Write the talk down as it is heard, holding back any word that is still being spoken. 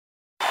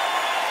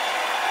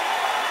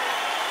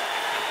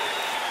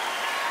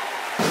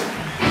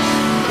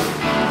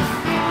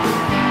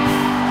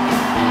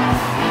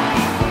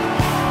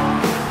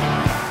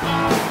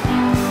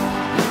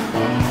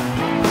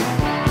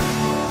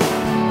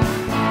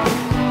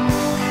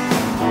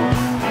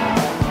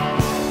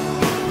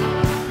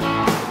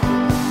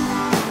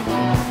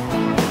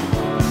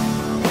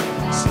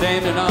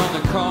standing on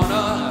the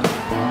corner,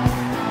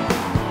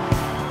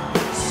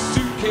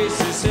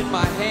 suitcases in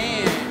my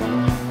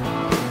hand,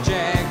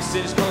 Jack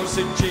sits close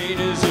and Jane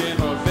is in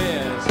her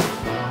vest,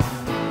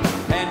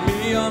 and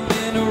me, I'm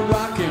in a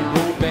rock and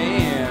roll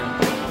band,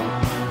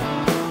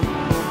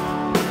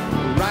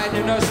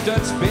 riding a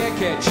Stutz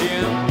Bearcat,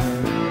 Jim.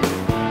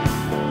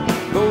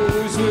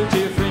 Those were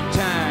different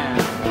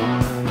times.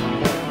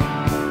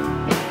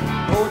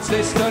 Poets,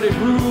 they studied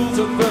rules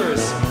of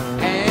verse,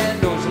 and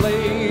those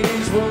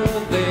ladies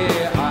rolled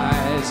their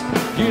eyes.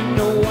 You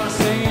know I'm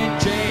saying,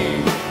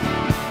 Jane.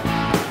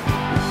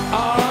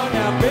 Oh,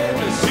 now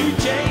baby, see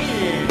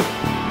Jane.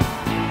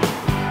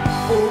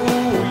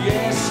 Oh,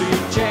 yeah, see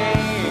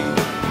Jane.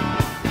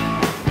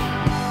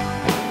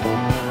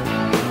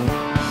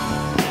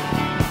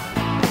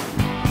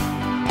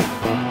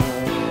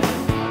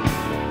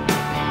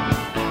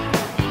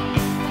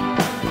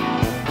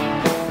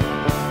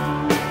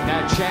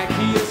 Now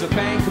Jackie is a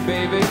banker,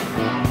 baby,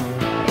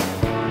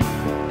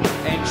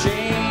 and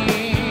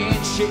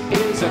Jane, she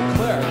is a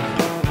clerk.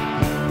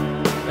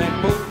 And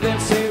both of them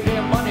save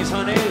their monies,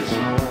 honeys,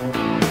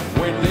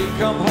 when they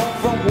come home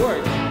from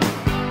work.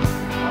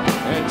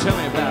 And tell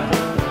me about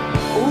it.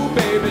 Ooh,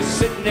 baby,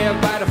 sitting there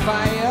by the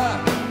fire.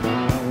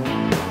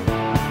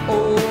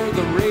 Oh,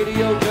 the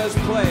radio does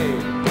play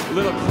a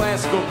little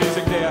classical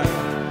music there.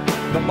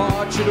 The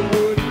March of the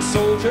Wooden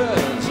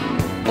Soldiers.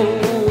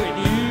 Oh, and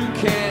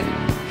you can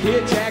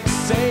hear Jack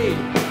say,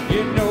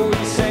 you know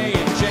he's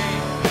saying,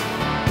 Jane.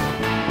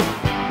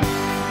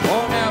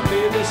 Oh, now,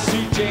 baby,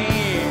 see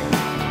Jane.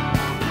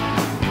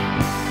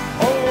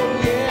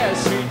 Oh, yeah,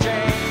 see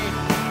Jane.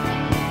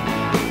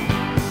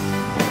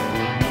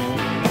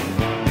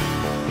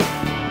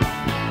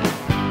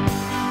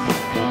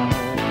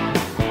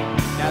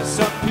 Now,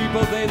 some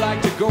people, they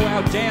like to go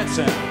out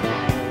dancing.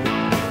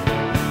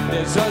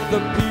 There's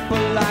other people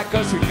like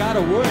us who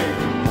gotta work.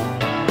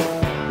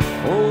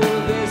 Oh,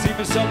 there's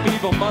even some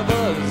evil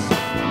mothers.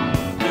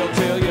 They'll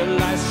tell you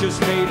life's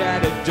just made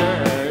out of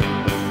dirt,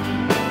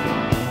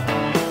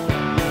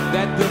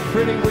 that the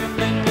pretty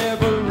women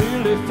never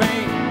really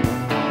faint,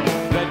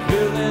 that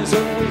villains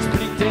always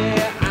blink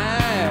their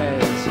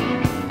eyes,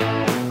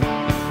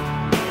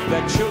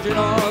 that children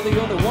are the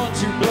only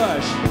ones who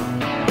blush,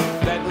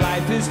 that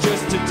life is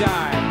just to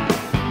die.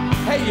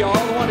 Hey y'all,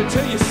 I want to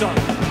tell you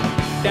something.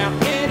 Now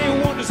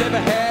anyone who's ever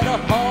had a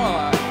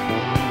heart,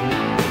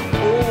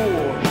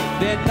 oh,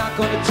 they're not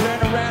gonna turn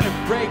around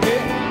and break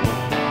it.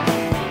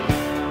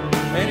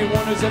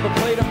 Anyone who's ever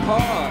played a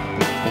part,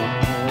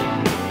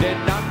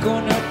 they're not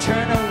gonna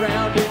turn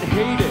around and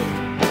hate it.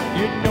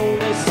 You know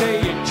they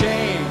say it,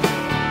 Jane.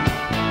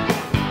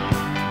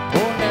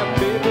 Oh, now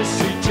baby,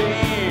 see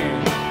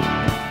Jane.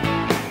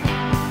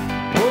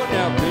 Oh,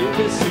 now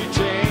baby, see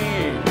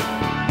Jane.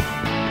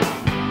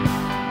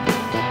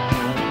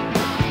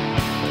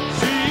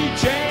 See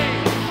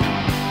Jane.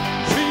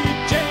 Sweet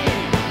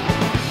Jane.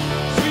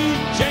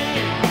 Sweet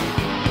Jane.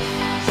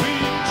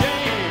 Sweet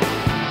Jane.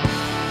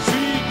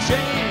 Sweet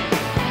Jane.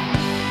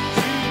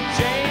 Sweet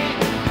Jane.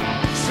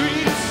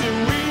 Sweet and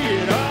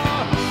sweet,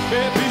 oh,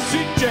 baby,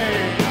 sweet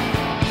Jane.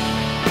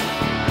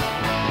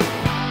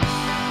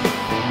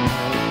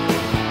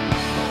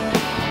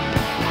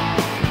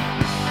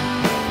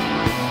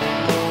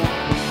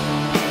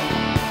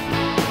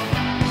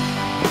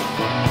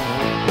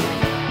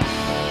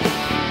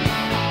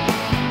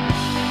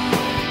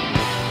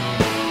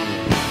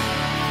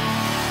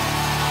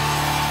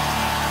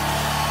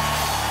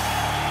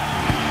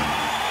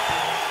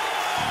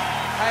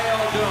 How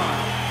y'all doing?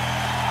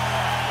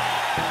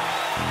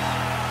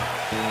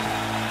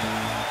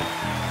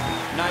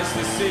 Nice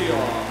to see you all.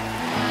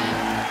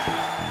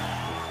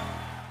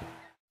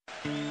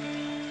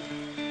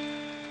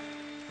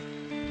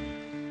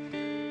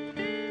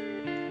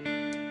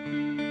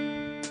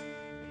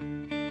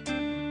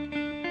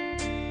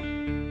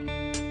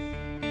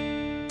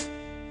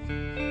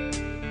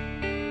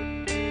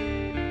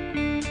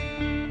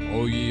 O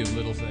ye of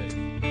little faith.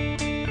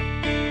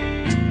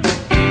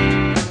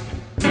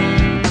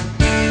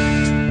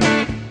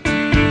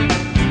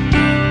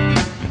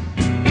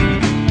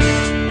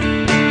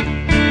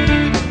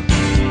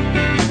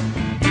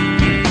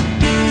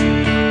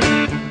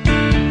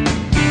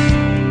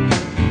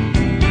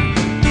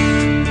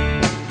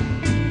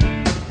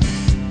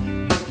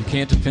 You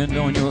can't depend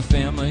on your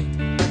family.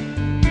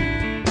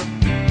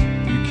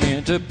 You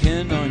can't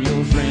depend on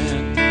your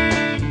friend.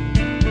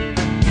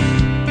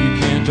 You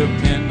can't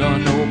depend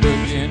on no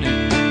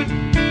beginning.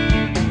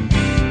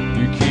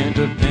 You can't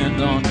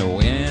depend on no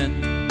end.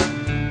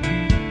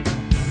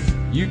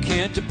 You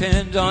can't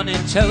depend on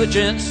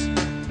intelligence.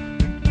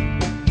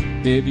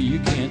 Baby, you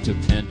can't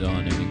depend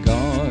on any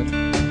God.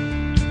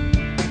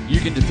 You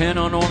can depend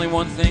on only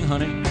one thing,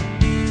 honey.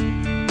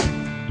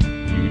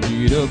 You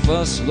need a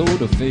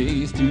busload of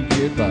faith to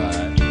get by.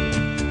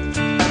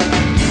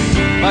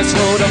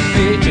 Busload of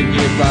faith to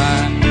get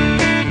by.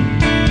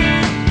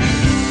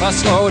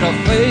 Busload of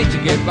faith to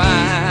get by.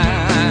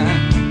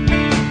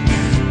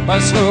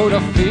 Busload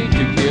of faith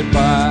to get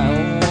by.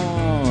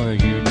 Oh,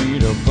 you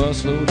need a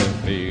busload of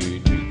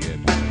faith to get by.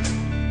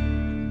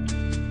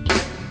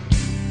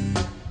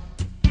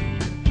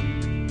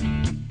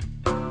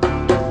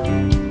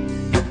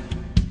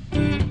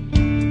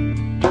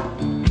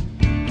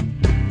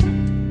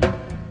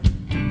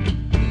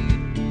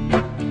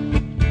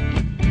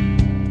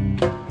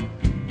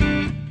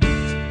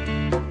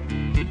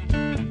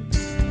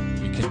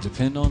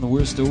 depend on the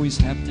worst always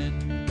happening.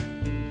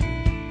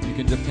 You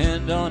can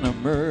depend on a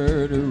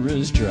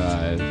murderer's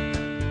drive.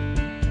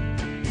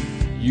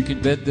 You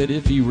can bet that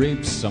if he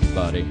rapes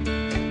somebody,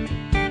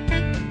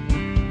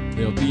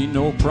 there'll be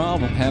no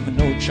problem having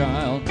no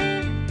child.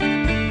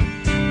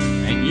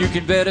 And you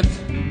can bet if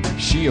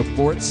she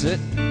aborts it,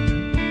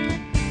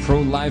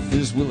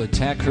 pro-lifers will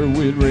attack her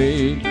with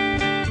raid.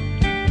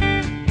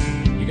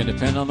 You can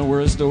depend on the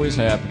worst always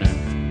happening.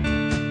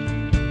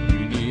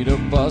 You need a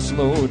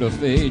busload of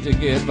faith to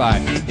get by.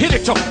 Hit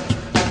it, Joe!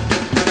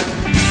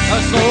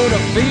 Busload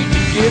of faith to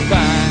get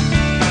by.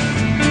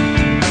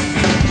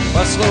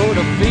 Busload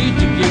of faith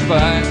to get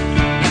by.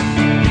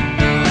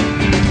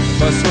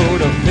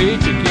 Busload of faith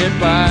to get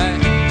by.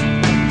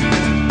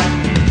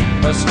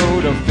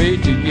 Busload of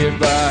faith to get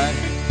by.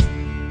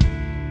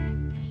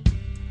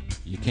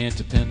 You can't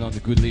depend on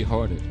the goodly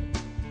hearted.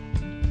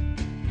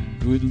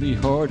 Goodly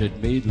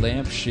hearted made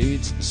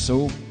lampshades and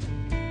soap.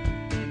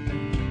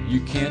 You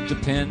can't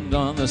depend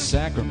on the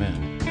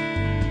sacrament.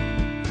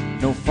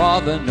 No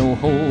Father, no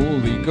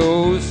Holy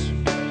Ghost.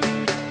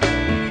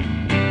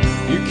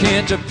 You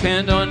can't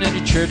depend on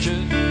any churches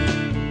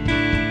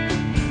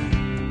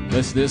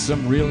unless there's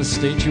some real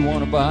estate you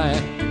want to buy.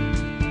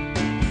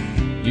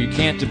 You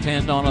can't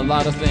depend on a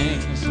lot of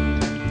things.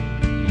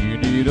 You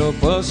need a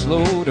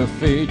busload of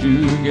faith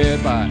to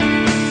get by.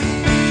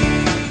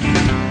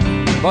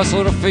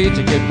 Busload of faith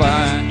to get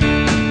by.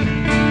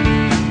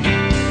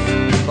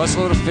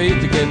 Busload of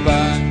faith to get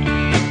by.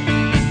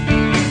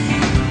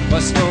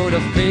 Busload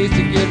of faith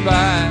to get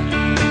by.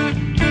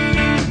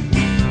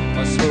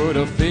 Busload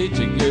of faith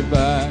to get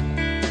by.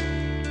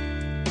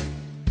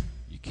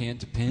 You can't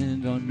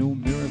depend on no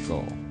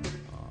miracle.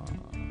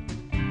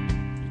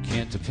 You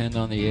can't depend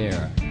on the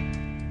air.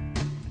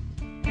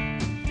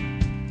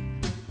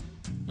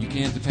 You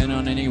can't depend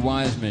on any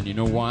wise men. You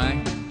know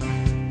why?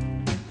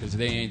 Because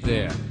they ain't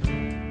there.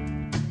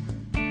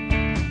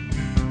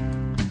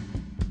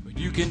 But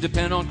you can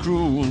depend on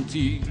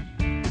cruelty,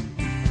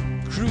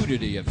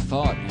 crudity of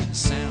thought and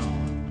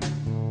sound.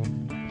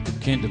 You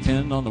can't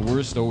depend on the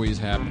worst always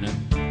happening.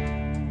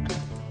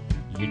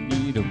 You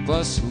need a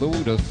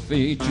busload of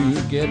faith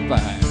to get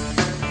by.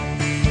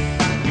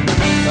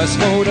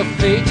 Busload of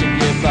faith to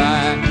get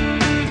by.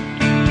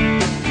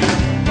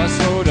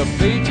 Busload of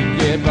faith to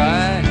get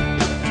by.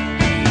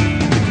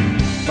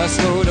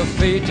 Busload of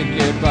faith to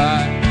get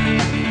by.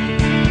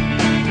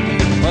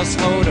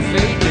 Busload of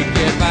faith to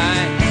get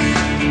by.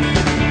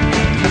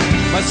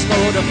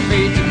 Busload of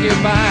faith to get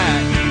by.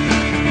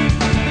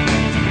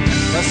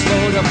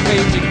 Busload of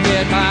faith to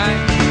get by.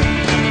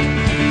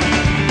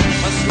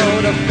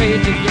 Busload of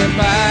faith to get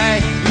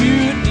by. You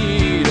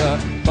need a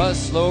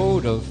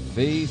busload of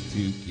faith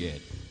to get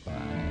by.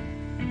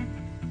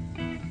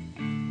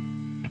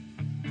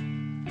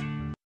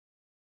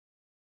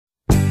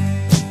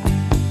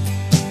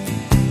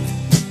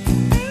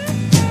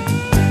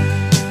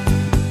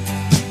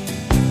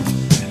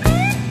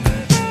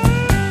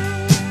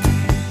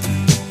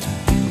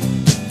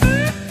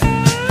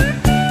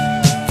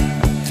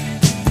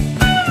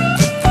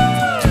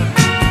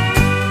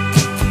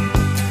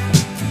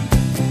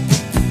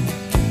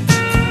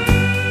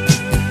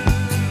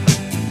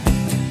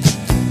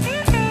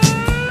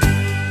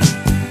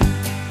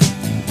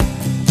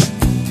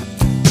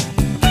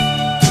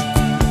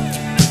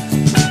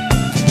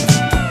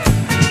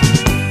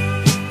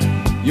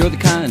 You're the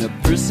kind of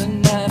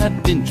person that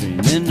I've been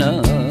dreaming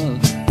of.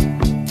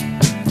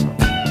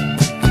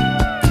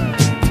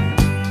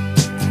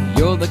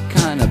 You're the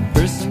kind of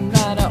person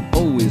that I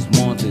always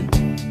wanted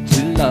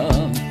to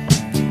love.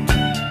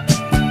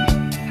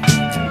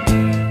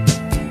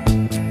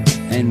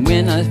 And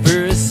when I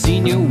first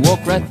seen you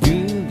walk right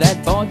through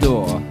that bar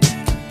door,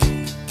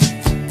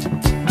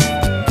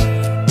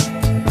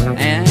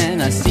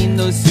 and I seen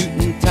those suit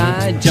and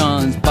tie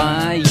Johns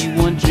buy you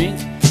one drink,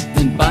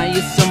 then buy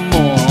you some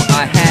more.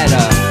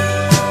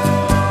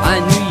 I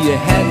knew you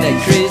had that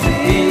crazy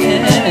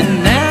feeling, and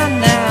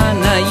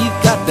now you've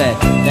got that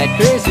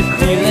crazy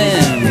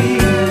feeling.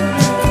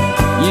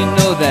 You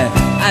know that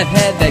I've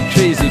had that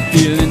crazy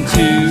feeling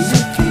too.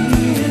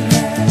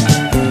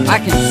 I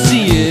can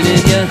see it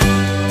in you.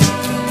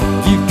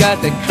 You've got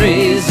that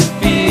crazy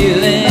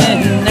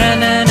feeling.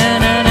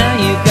 Now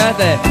you've got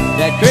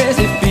that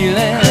crazy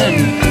feeling.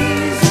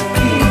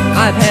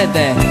 I've had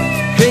that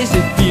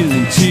crazy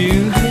feeling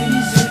too.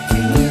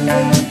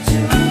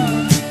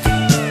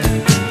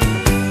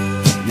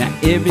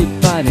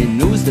 Everybody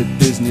knows that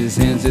business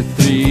ends at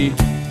 3,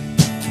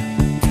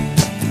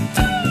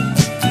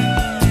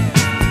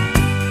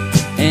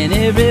 and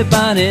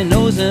everybody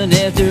knows that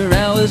after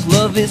hours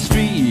love is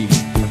free.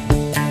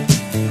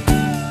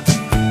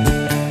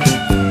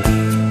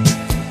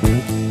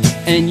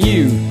 And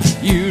you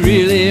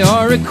really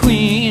are a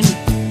queen,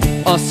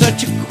 oh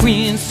such a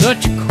queen,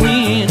 such a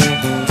queen.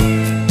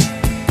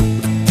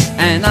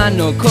 And I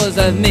know 'cause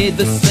I've made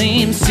the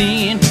same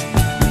scene.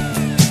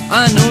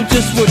 I know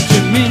just what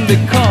you mean,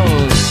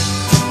 because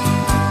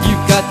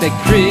you've got that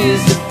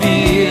crazy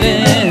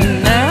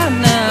feeling. Now,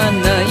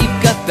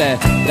 you've got that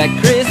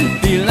crazy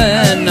feeling.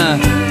 feeling.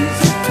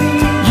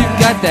 You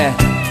got that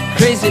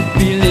crazy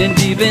feeling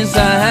deep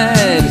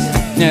inside.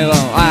 Now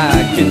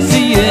I can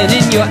see it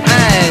in your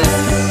eyes.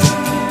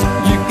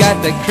 You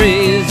got that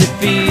crazy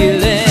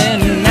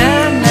feeling.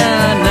 Nah,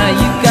 nah, nah.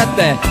 You got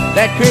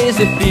that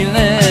crazy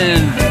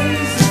feeling.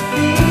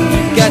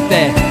 You got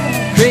that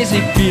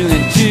crazy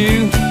feeling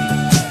too.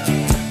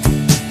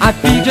 I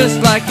feel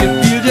just like you,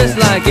 feel just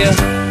like you.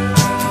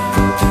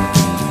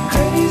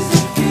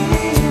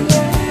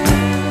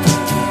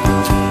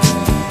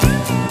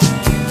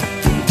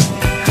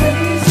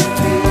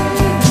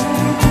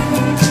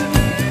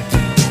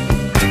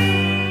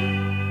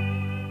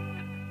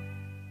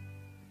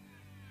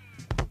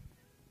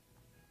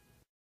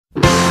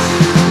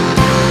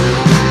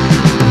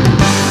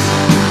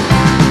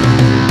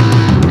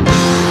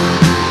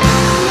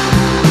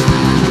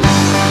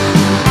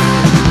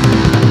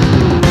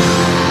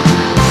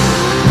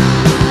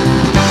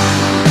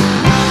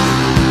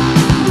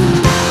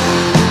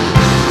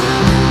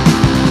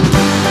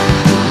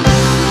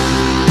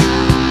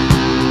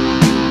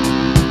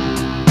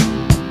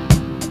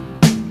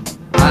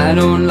 I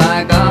don't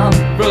like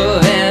opera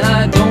and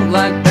I don't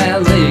like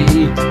ballet,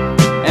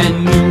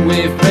 and new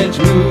wave French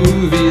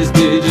movies,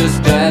 they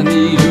just drive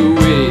me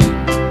away.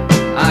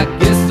 I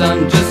guess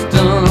I'm just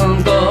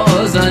dumb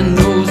cause I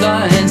know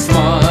I ain't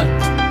smart,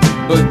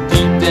 but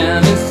deep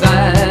down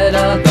inside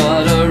I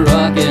got a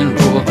rock and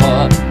roll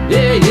heart.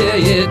 Yeah, yeah,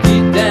 yeah,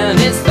 deep down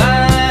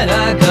inside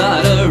I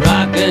got a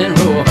rock and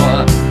roll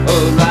heart. A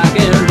rock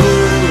and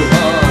roll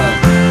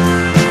heart.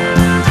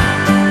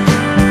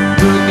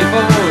 Looking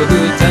for a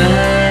good time.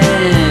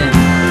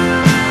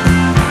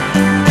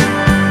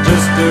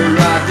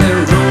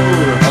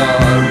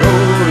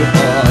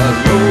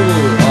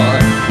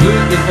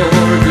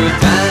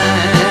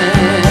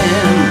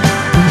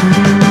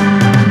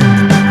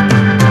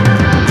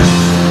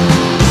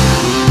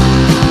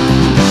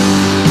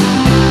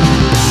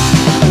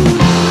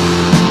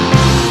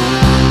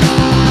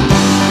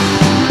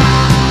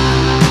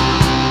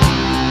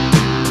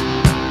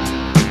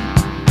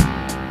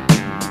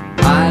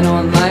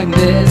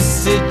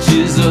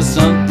 Messages or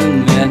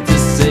something meant to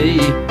say,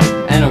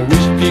 and I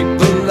wish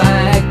people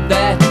like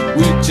that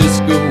would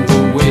just go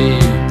away.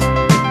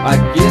 I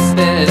guess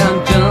that I'm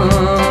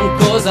dumb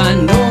cause I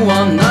know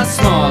I'm not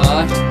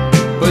smart,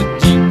 but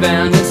deep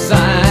down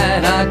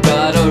inside I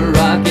got a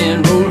rock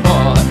and roll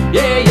heart.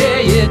 Yeah, yeah,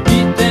 yeah,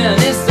 deep down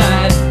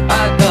inside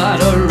I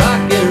got a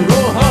rock and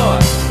roll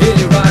heart.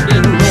 Yeah, rock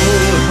and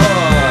roll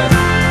heart.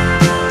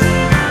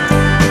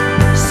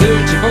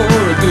 Searching for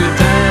a good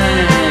time.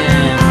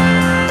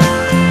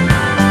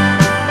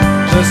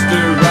 Just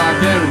a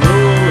rock and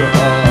roll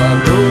hard,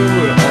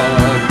 roll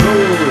hard,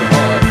 roll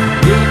hard.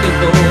 Looking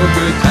for a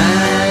good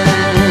time.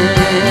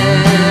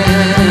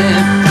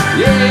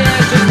 Yeah,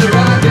 just a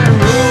rock and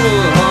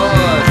roll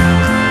hard.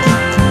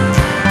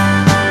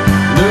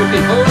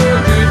 Looking for a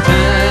good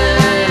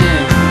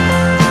time.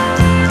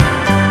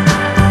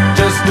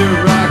 Just a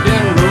rock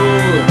and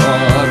roll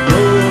hard,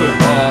 roll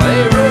hard,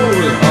 hey,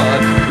 roll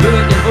hard.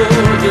 Looking for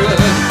a good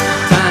time.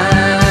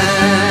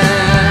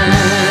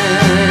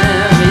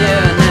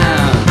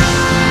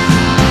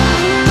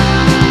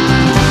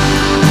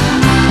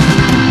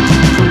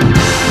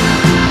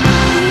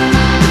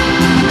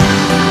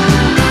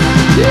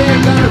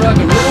 Gotta rock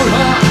and roll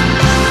hard.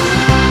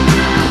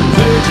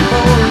 Searching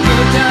for a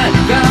good time.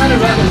 Gotta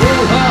rock and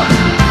roll hard.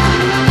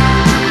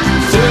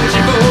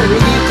 Searching for a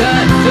good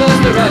time. Just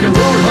to rock and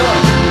roll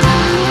hard.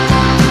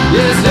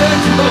 Yeah,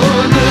 searching for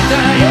a good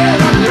time.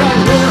 Yeah, rock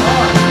and roll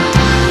hard.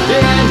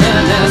 Yeah, now,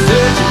 now,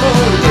 searching for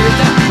a good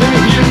time. Let me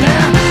hear it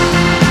now.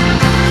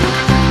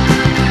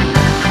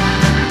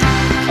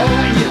 Oh,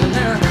 yeah,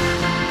 now.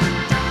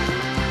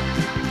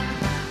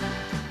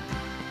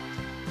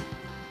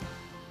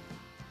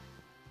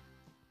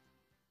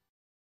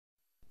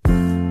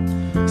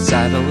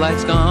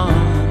 Satellites gone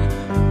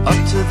up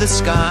to the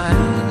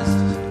skies.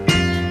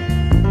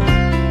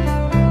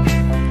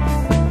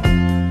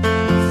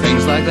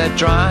 Things like that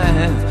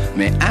drive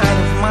me out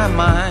of my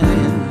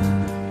mind.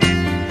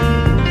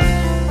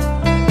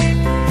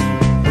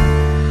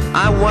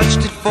 I watched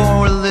it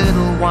for a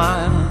little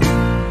while.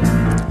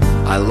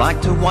 I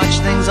like to watch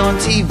things on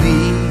TV.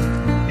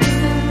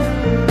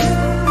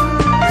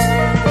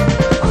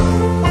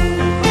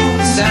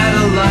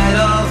 Satellite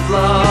of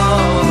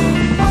love.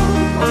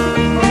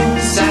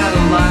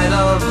 Satellite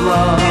of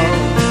love.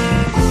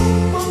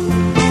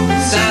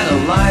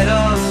 Satellite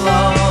of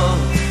love.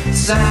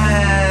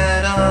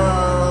 Satellite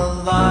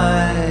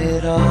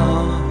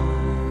of.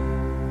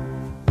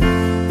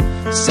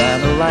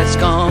 Satellite's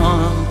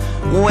gone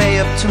way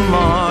up to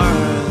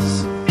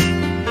Mars.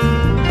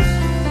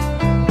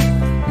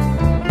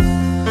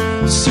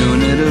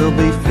 Soon it'll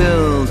be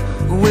filled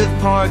with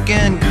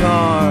parking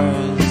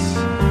cars.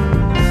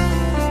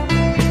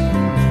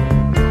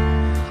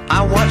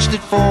 I watched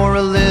it for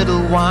a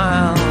little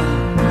while.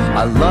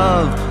 I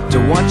love to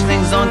watch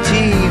things on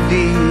TV.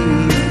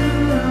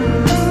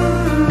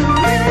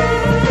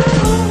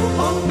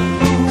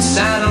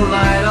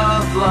 Satellite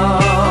of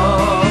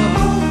love.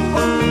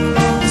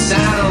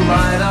 Satellite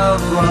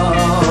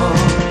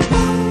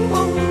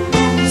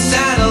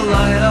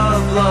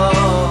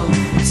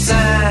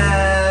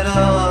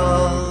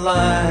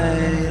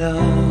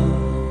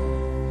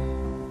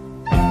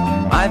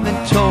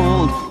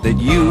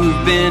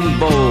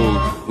bold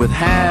with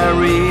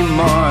Harry,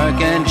 Mark,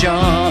 and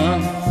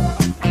John.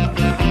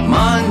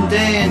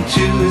 Monday and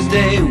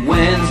Tuesday,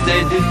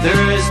 Wednesday to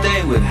Thursday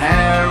with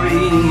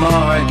Harry,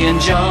 Mark, and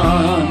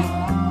John.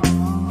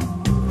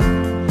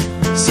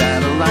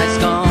 Satellites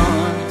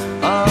gone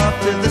up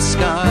to the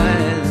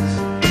skies.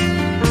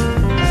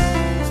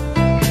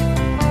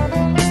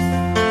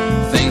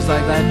 Things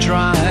like that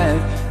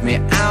drive me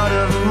out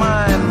of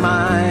my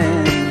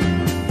mind.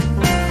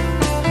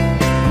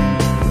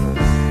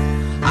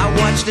 I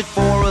watched it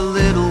for a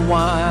little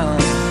while.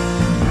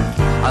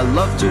 I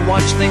love to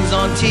watch things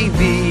on TV.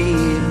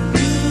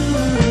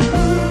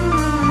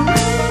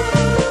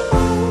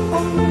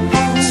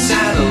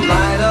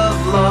 Satellite of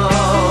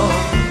love,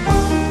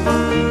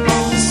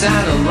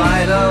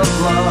 satellite of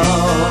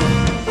love,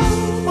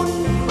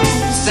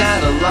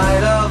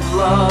 satellite of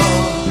love,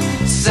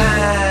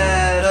 satellite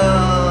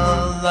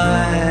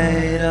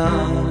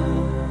of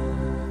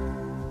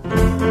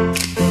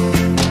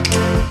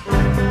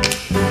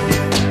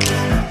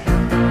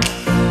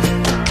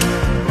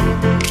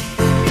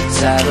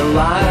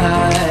satellite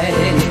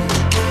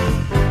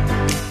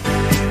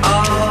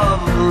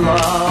of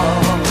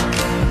love,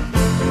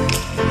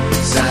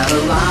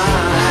 satellite of love, satellite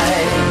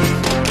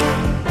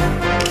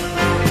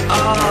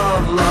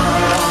of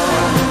love,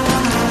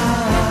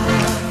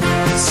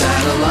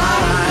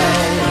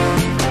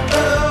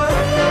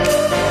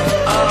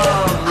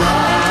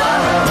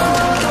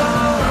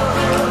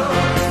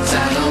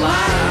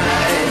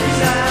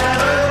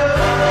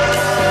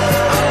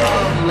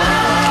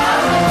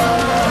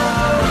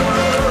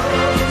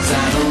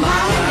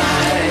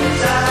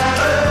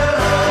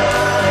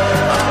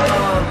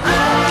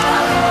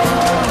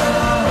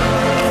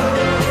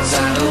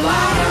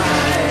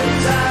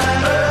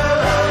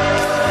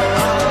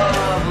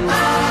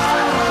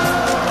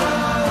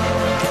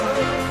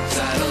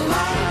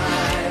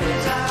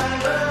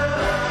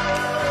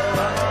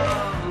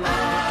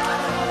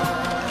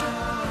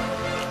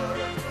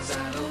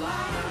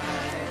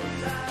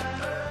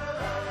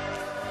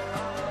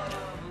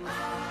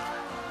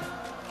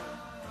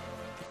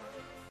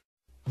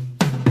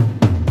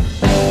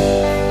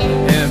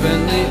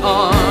 Heavenly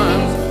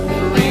arms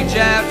reach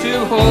out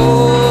to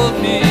hold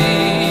me.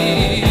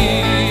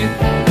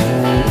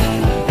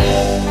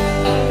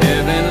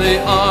 Heavenly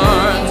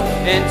arms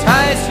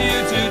entice you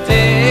to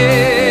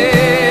dance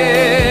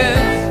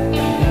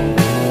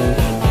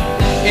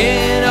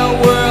in a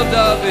world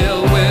of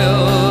ill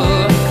will.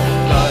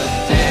 The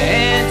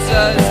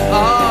dancers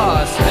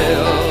are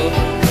still.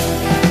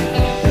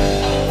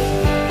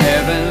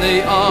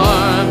 Heavenly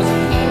arms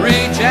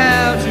reach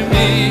out to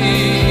me.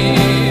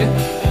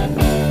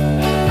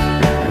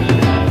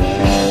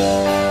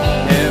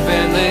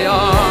 Heavenly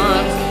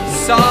arms,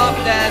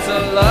 soft as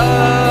a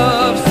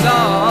love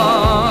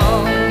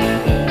song.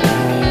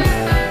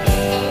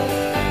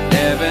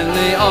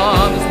 Heavenly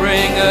arms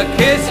bring a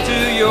kiss to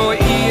your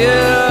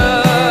ear.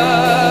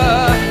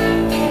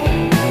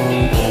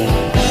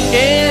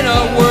 In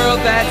a world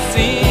that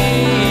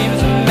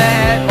seems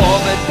mad, all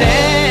the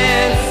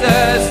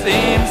dancers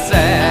seem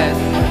sad.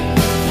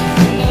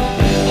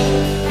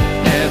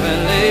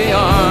 Heavenly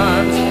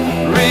arms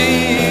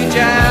reach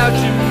out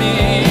to me.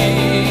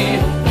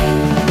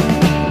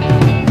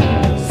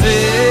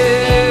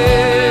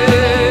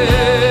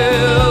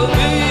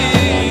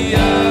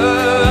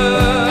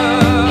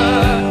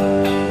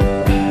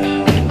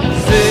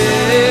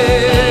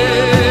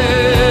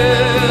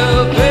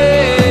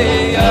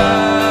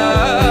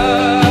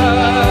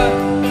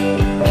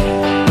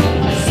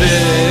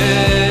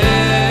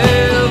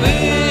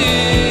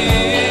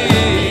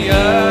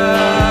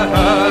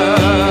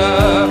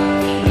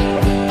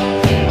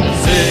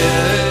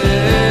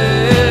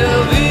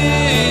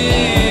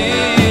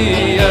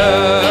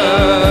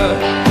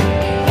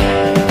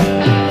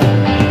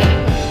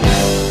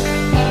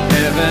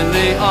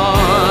 Heavenly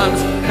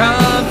arms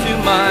come to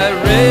my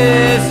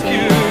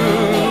rescue.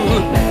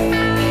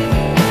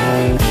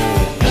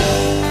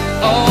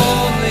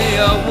 Only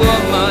a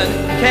woman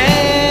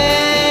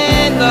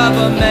can love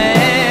a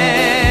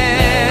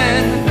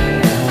man.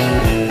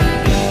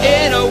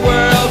 In a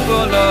world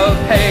full of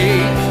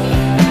hate,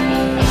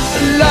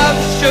 love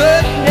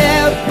should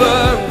never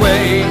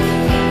wait.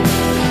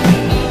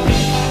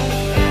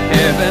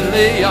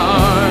 Heavenly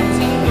arms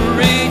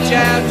reach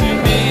out to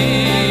me.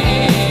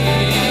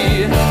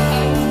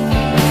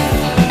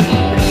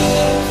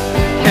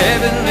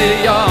 Heavenly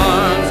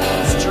arms,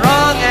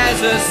 strong as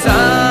a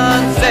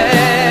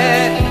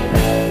sunset.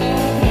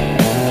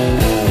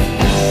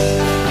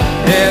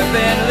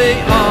 Heavenly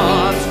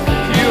arms,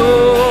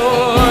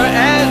 pure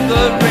as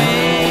the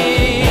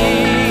rain.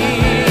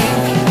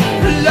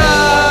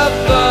 Love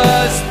the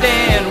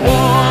stand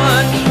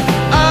one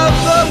of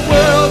the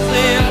world's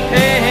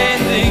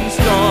impending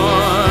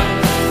storm.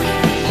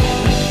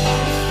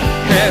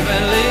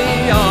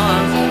 Heavenly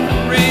arms,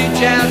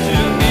 reach out to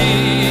me.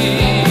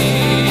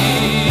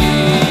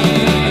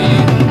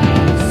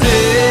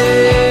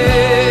 Say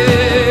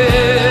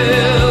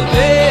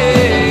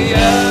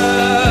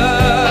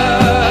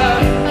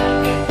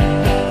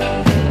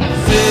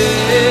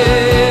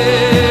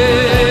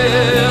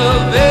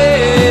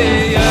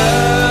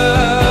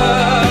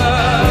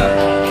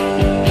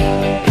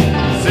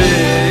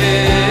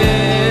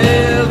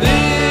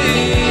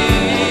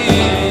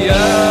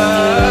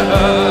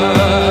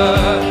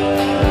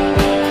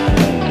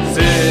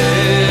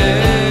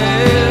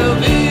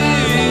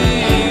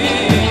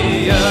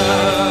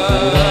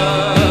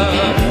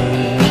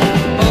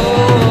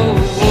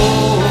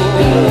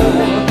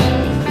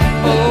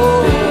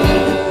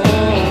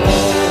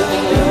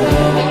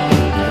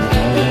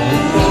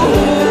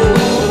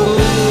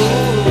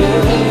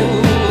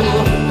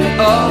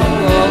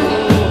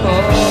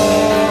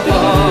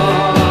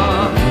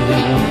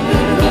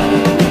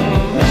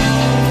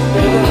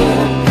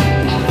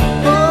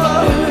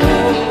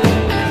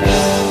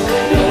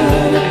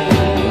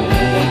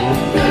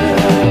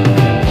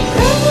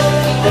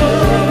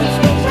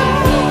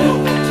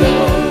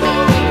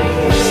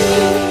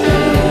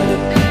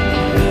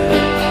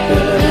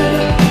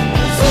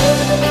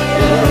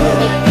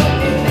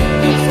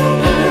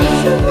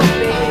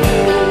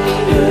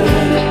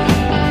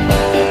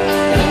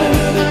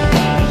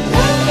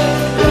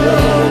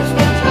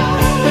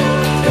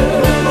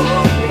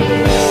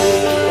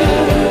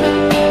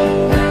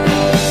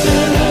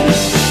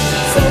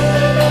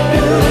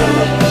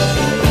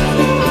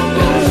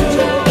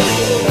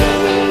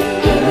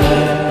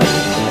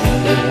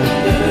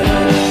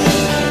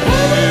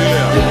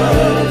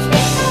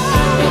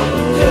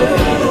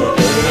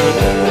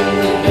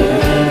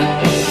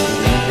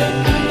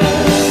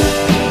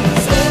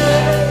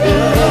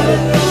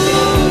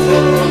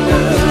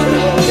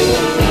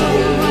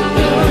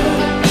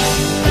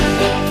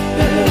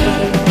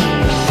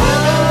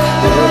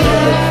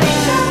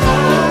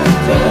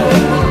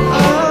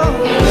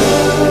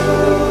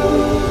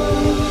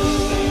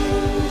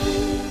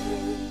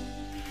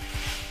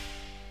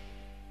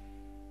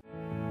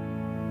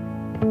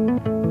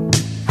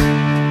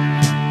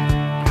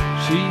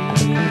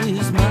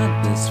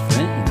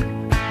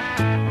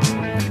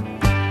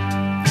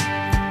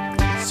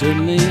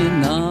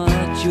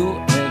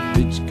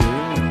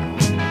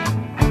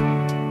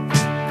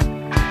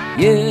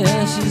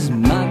Yeah, she's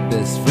my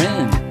best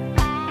friend.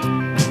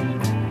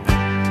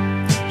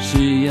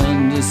 She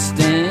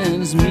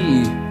understands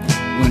me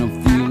when I'm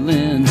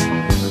feeling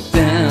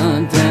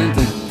down, down,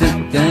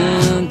 down,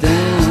 down,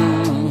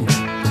 down.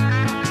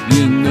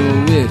 You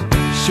know it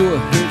sure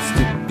hurts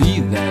to be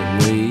that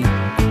way.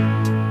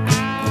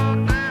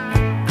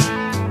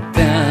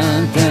 Down,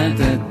 down,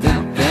 down,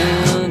 down,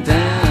 down,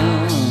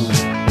 down.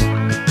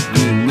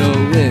 You know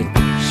it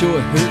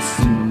sure hurts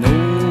to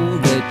know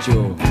that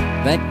you're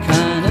that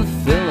kind of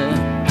fella.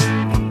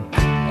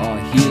 Oh,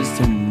 here's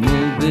to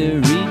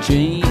Mulberry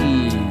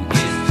Jane.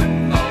 Here's to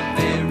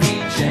Mulberry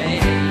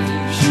Jane.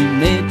 She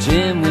made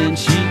jam when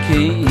she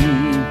came.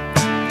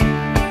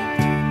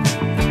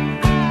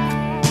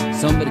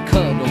 Somebody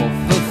cut off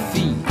her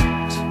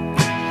feet.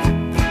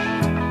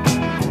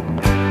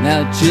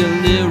 Now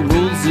Jilly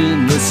rolls in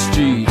the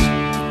street.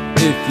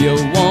 If you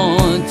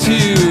want to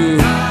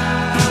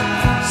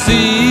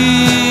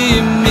see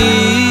me,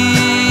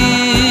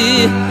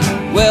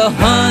 well,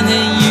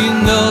 honey, you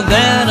know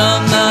that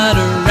I'm not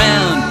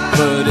around.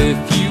 But if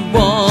you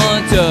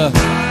want to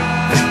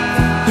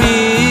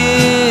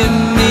hear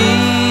me,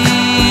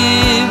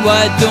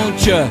 why don't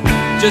you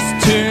just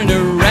turn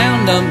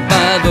around? I'm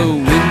by the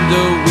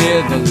window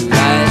where the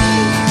light is.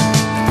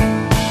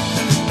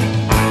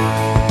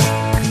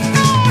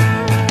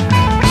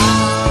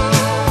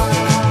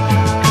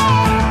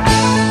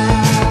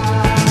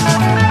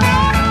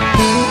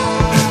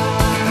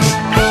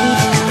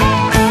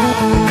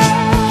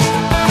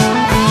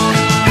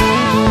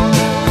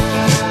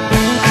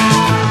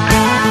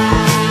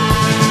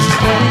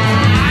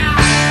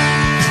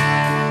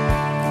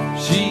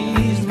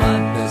 She's my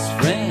best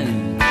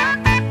friend.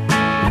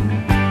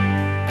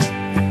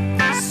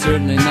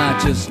 Certainly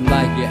not just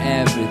like your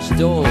average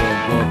dog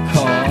or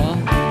car.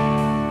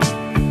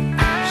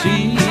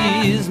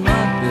 She's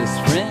my best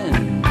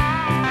friend.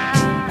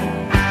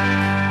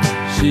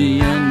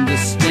 She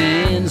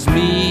understands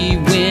me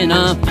when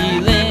I'm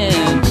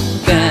feeling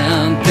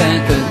down, down,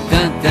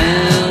 down,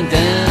 down,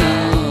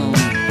 down.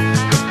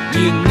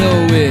 You know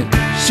it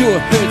sure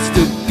hurts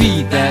to be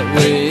that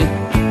way.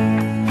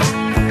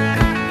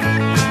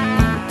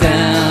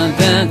 Down,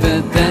 down,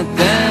 down, down,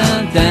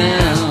 down,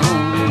 down.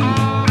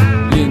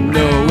 You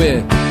know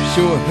it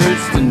sure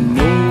hurts to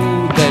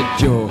know that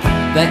you're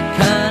that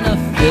kind of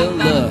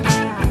fella.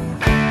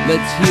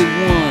 Let's hear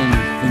one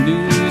for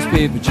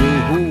Newspaper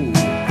Joe.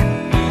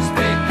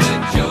 Newspaper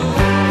Joe.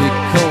 He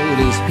caught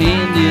his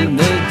hand in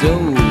the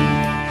dough.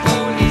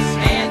 Caught his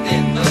hand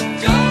in the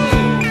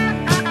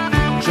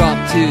dough.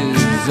 Dropped his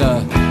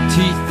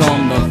teeth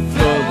on the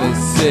floor. They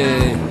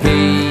said,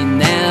 hey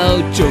now,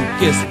 Joe,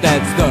 guess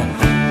that's the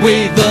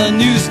way the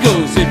news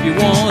goes. If you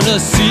wanna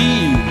see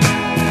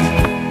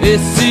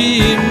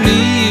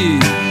me,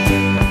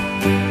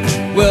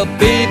 well,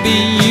 baby,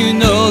 you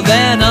know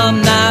that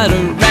I'm not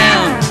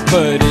around.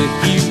 But if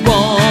you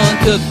want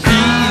to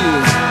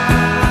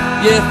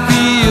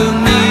feel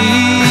me,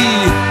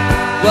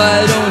 why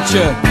don't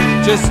you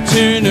just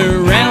turn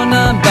around?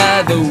 I'm by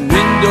the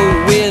window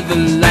where the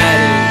light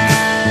is.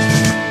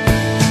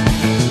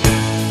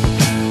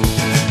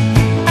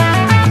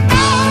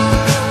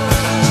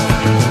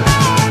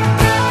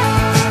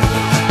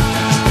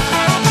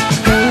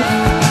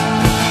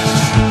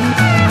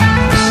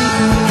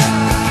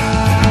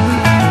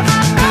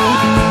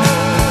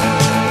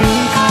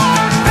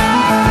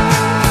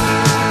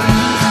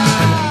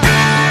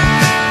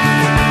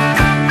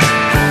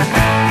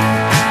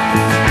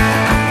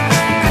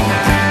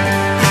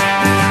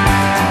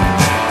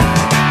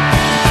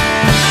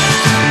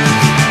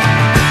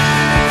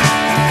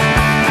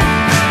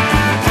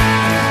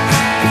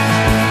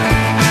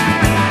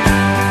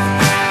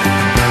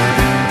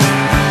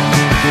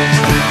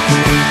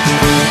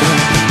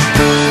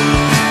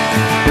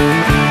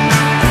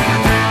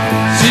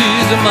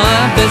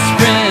 My best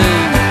friend.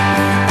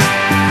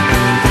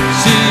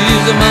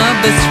 She's my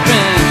best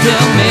friend.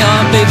 Tell me,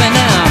 oh baby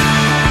now.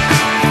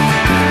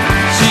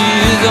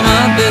 She's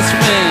my best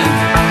friend.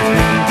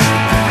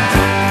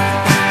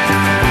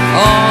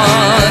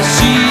 Oh,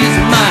 she's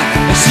my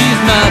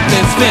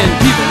best friend.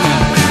 People now.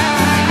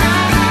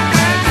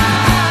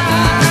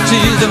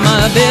 She's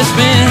my best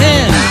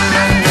friend.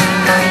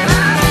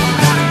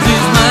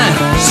 She's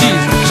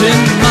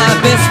my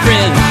best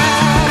friend.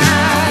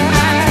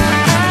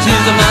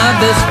 She's my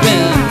best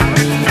friend.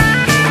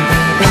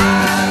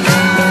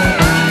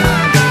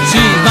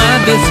 She's my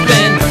best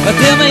friend.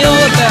 Tell me all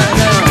about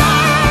her.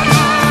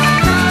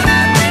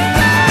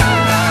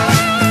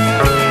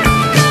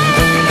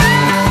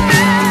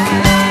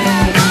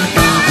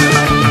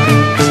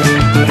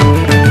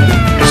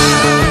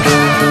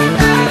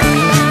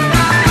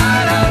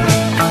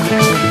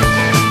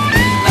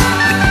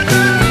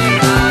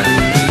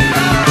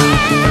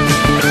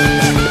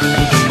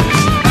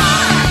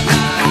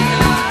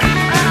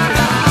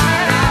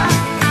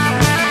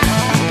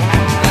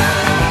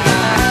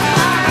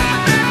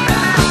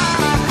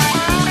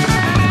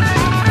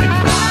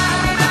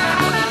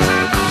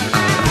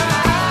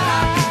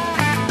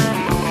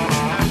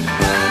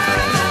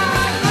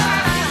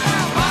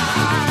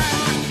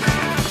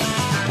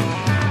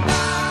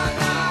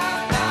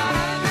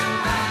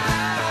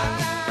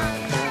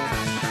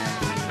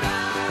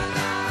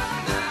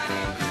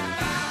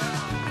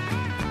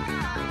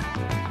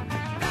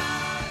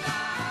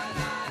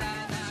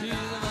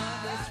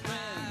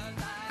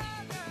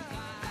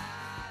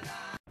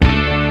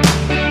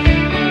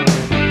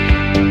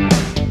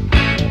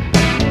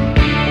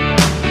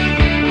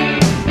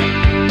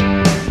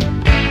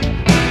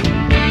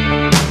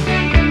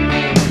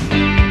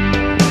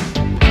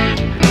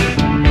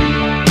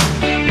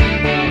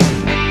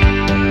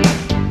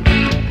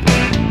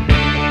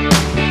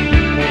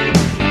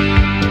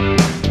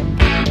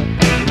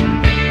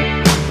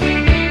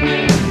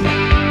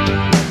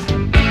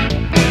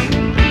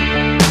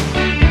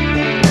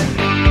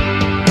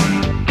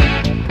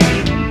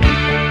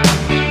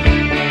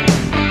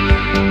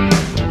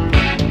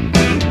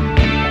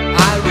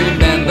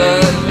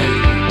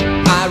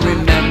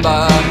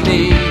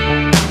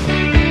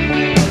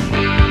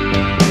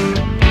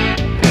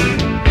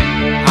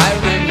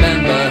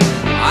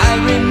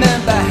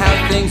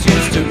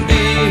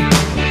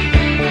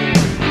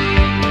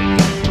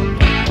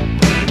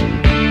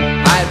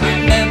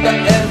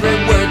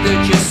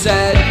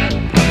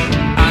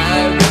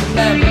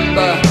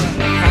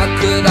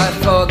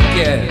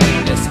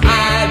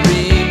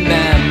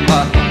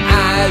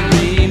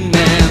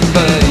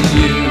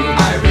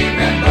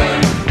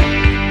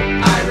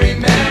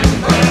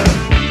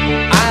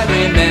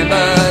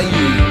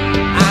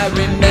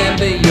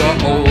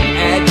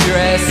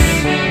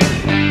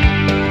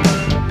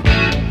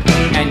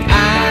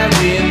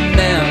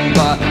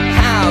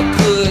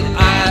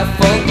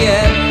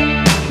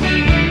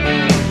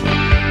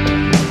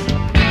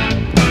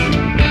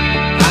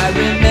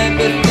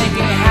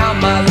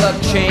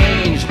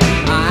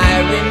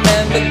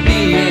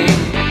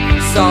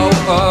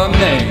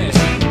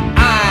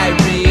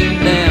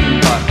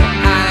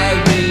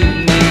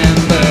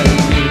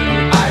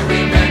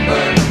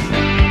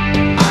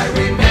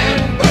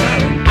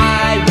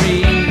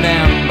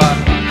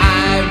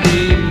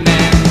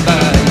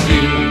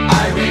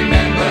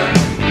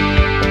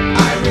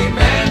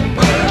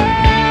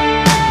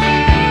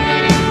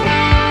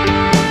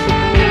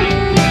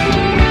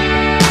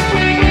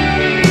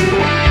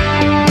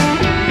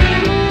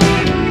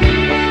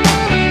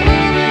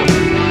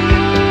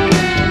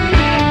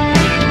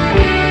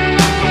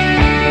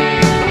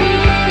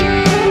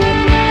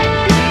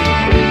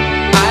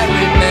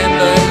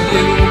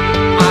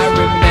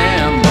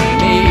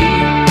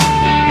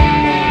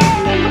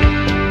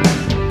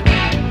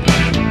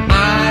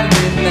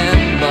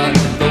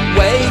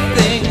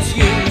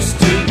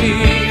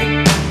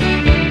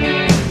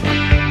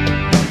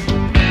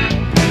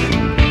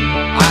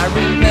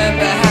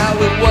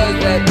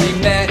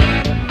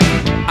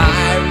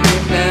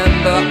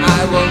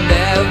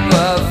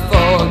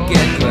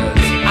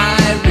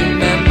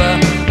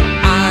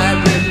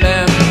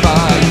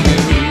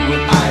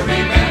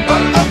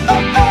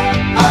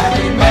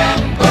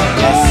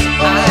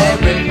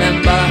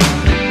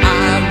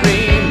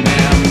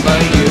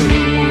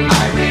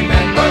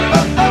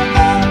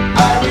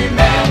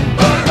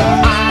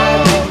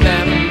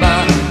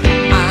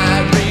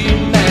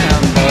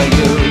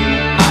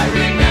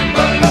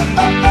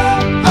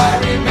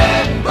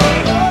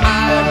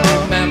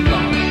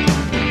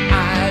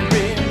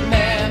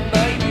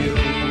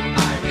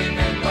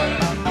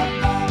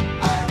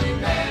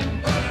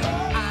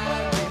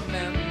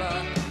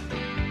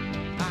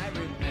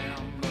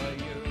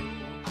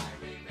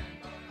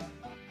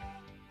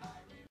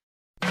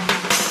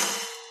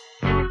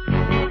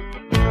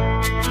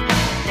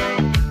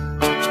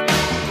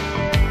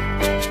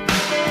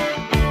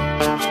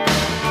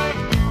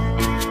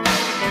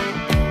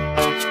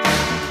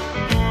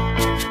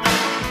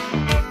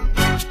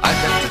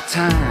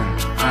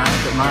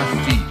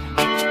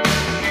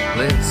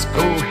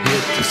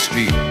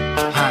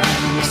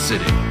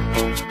 city.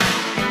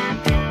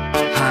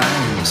 High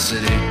in the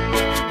city.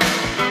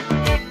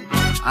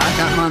 I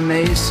got my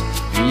mace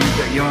and you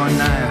got your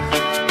knife.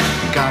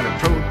 Gotta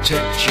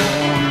protect your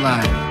own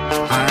life.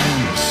 High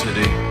in the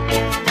city.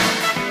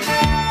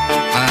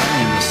 High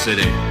in the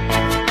city.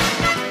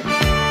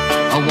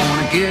 I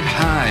wanna get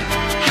high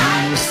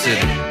in the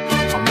city.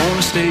 I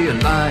wanna stay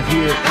alive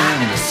here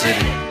in the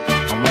city.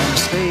 I wanna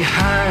stay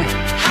high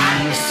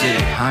in the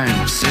city. High in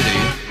the city.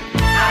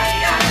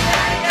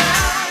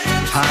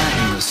 High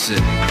in the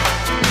city.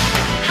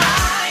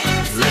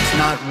 Let's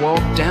not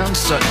walk down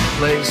Sutton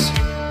Place.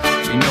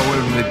 You know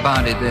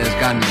everybody there's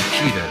got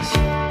Nikitas.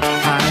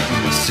 High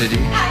in the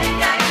city.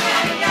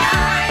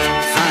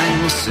 High in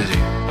the city.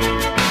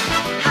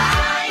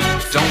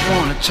 Don't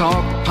wanna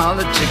talk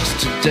politics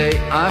today.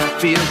 I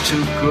feel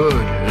too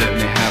good. Let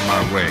me have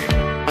my way.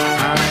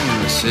 High in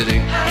the city.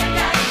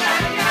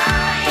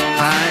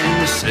 High in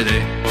the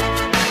city.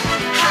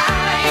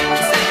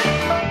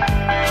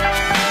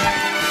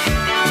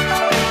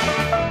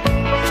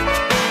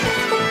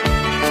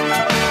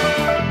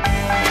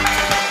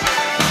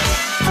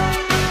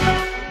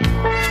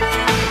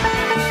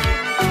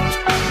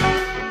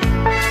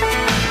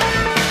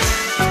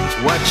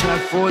 Watch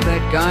out for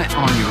that guy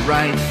on your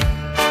right.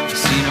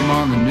 Seen him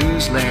on the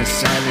news last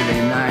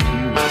Saturday night.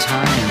 He was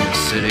high in the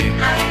city.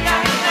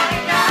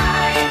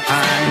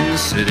 High in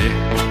the city.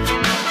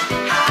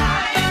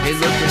 Hey,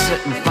 look, they're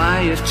setting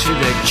fire to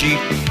that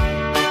Jeep.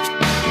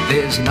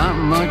 There's not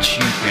much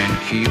you can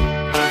keep.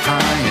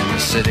 High in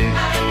the city.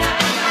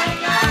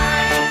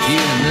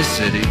 Here in the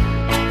city.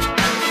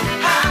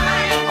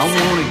 I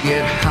wanna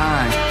get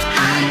high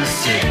in the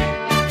city.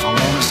 I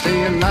wanna stay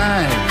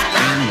alive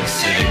in the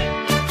city.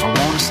 I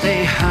wanna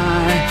stay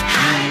high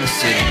in the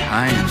city.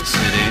 High in the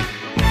city.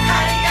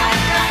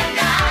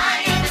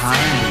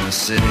 High in the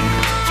city.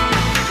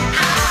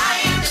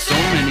 So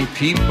many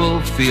people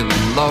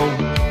feeling low,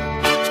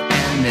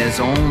 and there's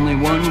only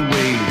one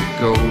way to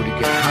go to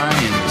get high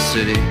in the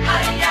city.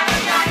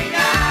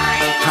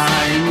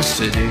 High in the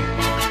city.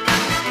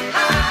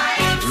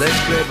 Let's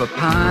grab a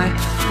pie,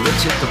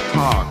 let's hit the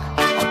park.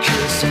 I'll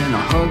kiss and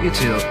I'll hug you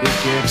till it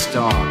gets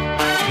dark.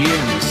 Here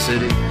in the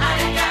city.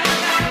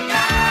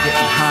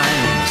 Getting high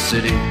in the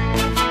city.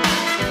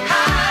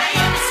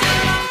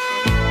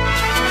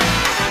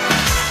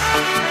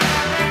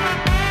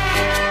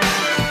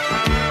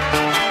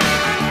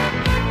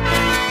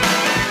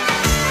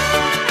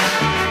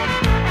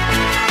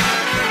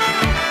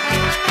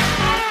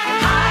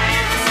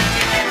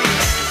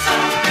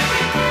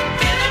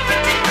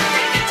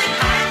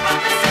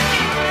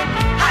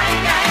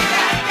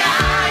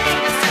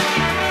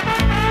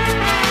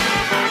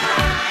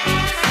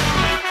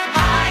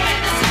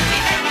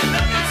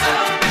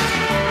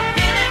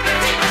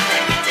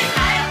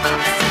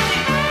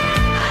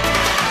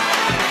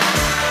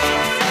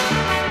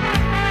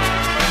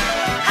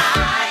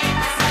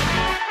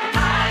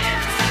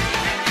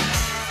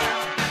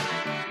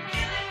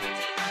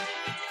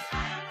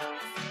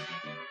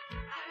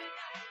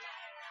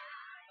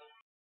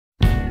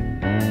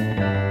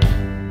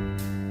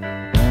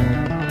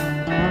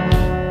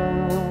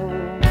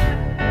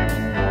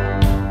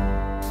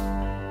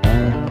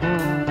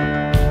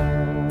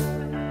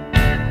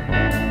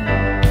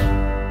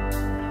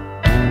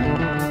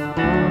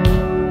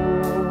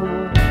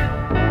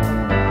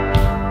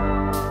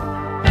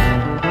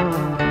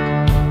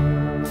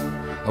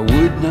 I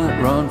would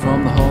not run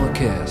from the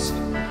Holocaust.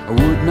 I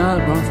would not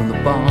run from the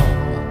bomb.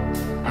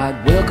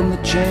 I'd welcome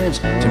the chance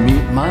to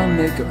meet my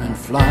maker and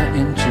fly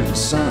into the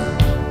sun.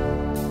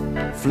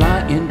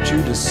 Fly into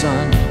the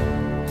sun.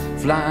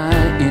 Fly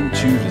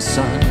into the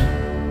sun.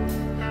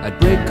 I'd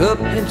break up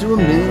into a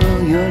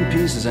million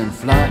pieces and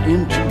fly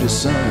into the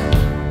sun.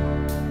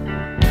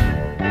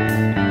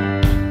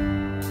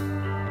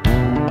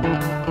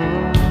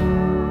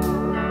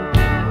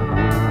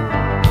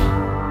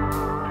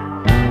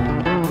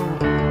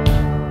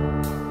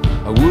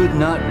 I would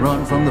not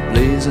run from the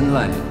blazing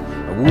light.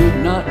 I would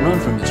not run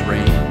from its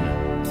rain.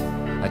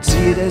 I'd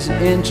see it as an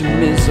end to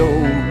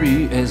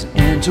misery, as an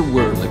end to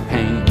worldly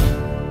pain.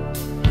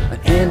 An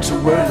end to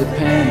worldly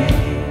pain.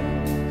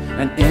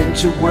 An end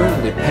to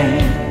worldly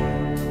pain.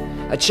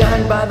 I'd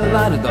shine by the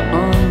light of the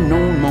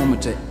unknown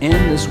moment to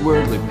end this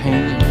worldly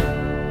pain.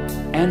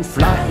 And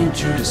fly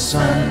into the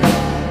sun.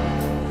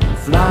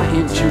 Fly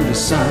into the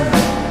sun.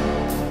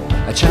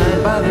 I'd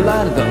shine by the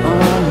light of the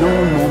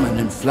unknown moment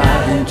and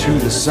fly into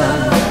the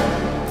sun.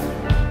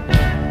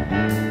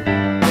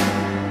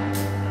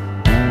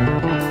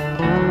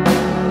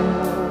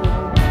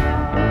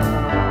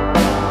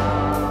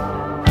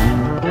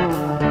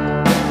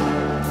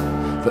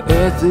 The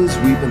earth is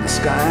weeping, the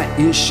sky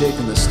is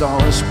shaking, the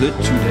stars split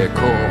to their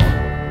core.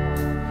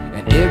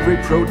 And every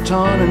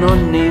proton and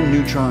unnamed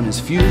neutron is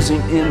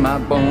fusing in my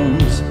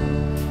bones.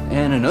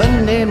 And an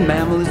unnamed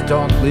mammal is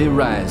darkly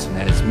rising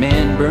as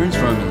man burns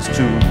from his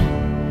tomb.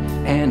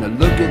 And I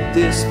look at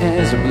this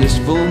as a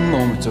blissful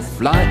moment to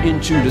fly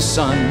into the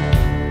sun.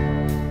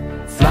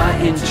 Fly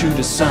into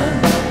the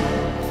sun.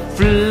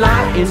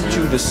 Fly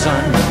into the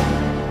sun.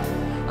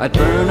 I'd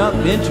burn up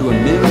into a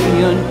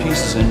million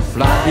pieces and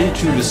fly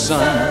into the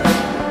sun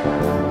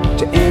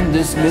to end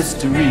this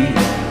mystery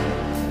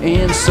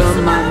and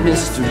some my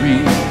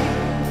mystery.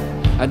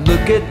 I'd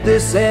look at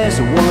this as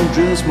a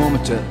wondrous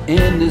moment to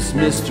end this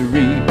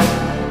mystery.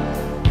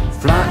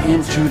 Fly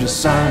into the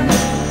sun,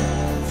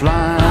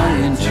 fly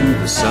into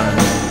the sun.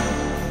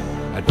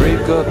 I'd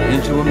break up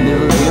into a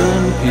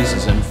million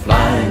pieces and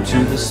fly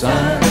into the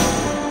sun.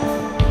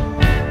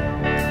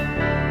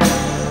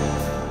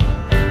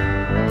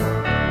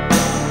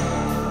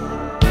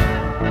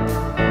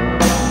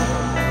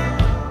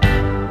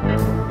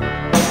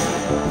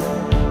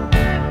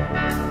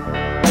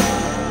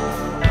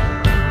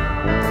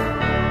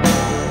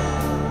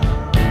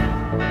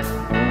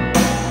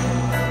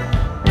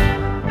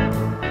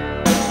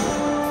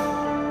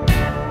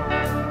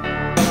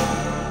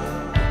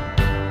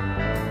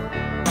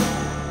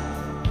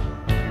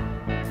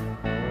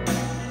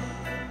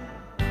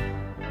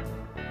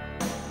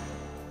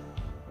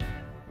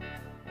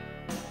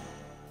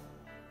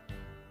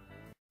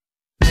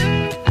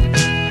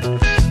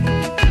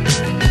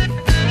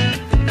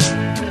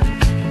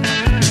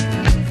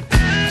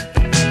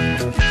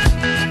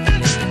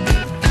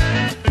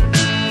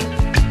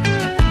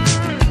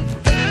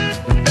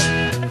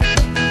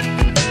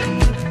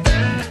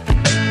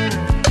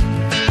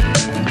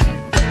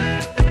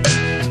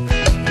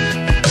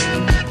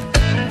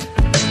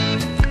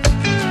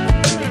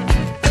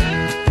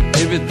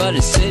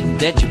 Everybody said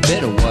that you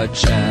better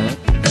watch out.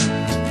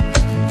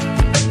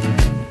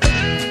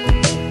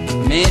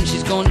 Man,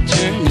 she's gonna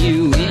turn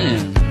you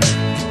in.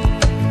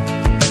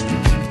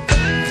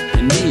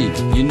 And me,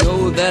 you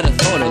know that I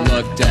thought I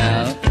lucked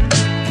out.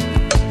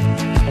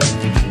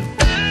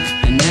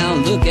 And now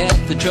look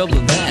at the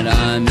trouble that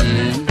I'm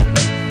in.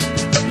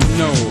 You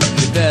know,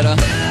 you better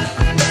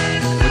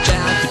watch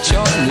out for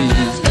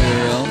Charlie's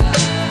girl.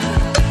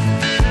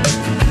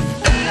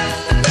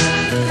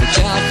 Watch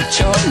out for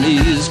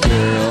Charlie's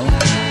girl.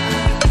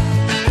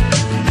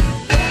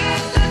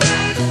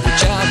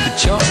 Watch out for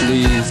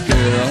Charlie's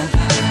girl.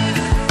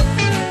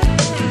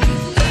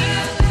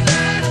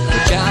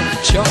 Watch out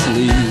for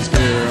Charlie's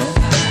girl.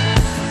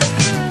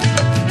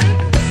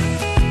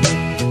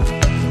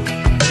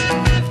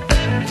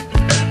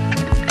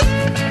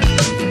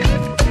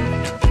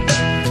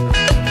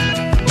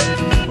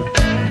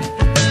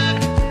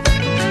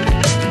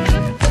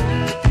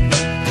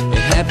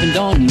 It happened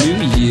on New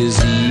Year's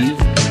Eve.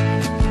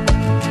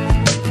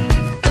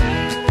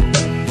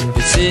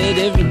 Said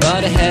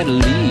everybody had to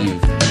leave.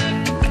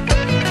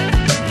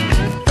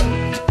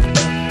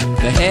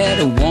 They had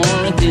a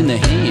warrant in their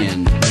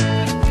hand.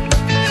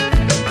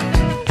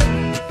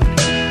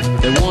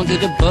 They wanted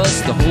to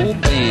bust the whole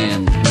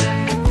band.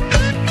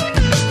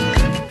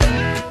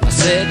 I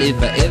said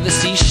if I ever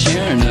see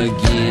Sharon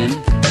again,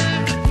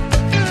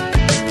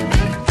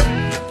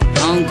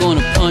 I'm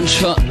gonna punch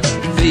her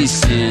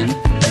face in.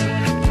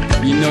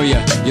 You know you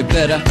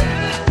better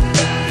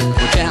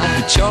watch out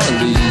for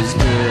Charlie's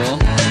girl.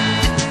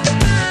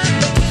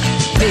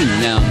 Hey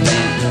now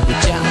man,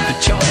 watch out for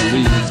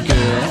Charlie's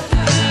girl.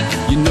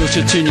 You know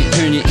she'll turn you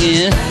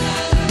in.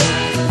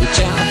 Watch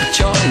out for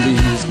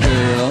Charlie's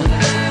girl.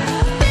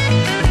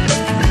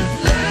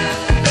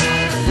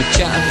 Watch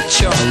out for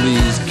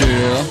Charlie's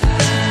girl.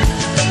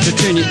 She'll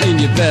turn you in,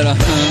 you better,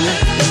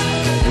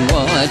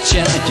 watch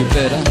out, you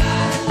better.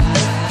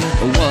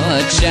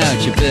 Watch out,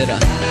 you better.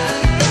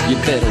 You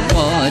better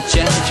watch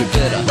out, you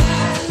better.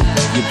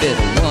 You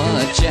better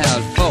watch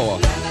out for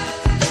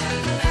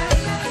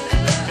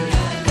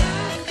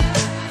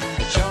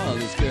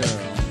Charlie's girl.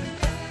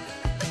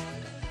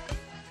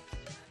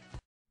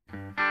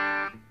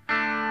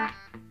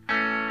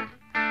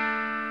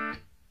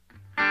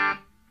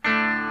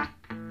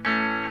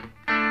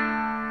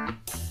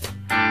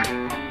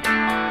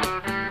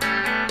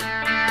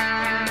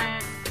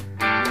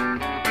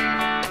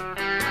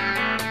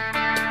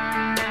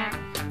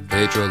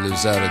 Pedro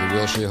lives out of the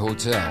Wilshire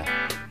Hotel.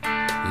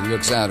 He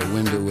looks out a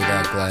window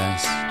without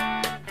glass.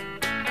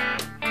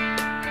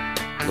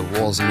 The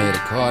walls are made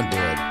of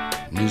cardboard.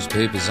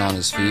 Newspapers on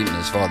his feet, and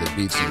his father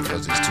beats him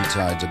because he's too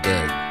tired to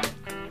beg.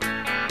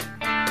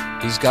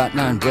 He's got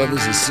 9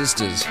 brothers and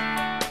sisters.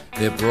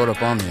 They're brought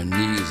up on their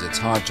knees. It's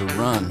hard to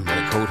run when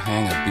a coat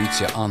hanger beats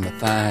you on the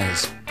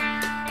thighs.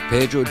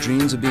 Pedro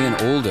dreams of being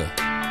older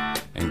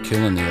and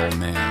killing the old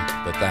man,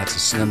 but that's a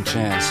slim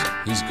chance.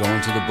 He's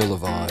going to the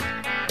boulevard.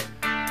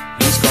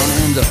 He's gonna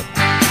end up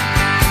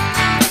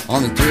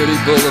on the dirty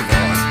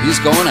boulevard. He's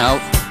going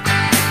out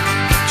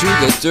to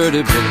the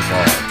dirty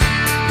boulevard.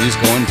 He's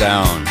going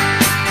down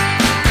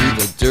to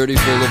the dirty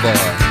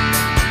boulevard.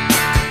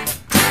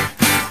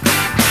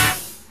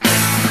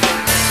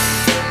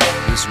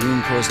 This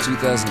room costs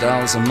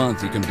 $2,000 a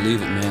month. You can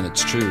believe it, man,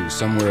 it's true.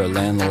 Somewhere a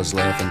landlord's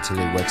laughing till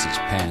he wets his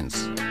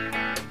pants.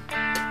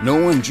 No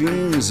one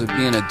dreams of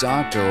being a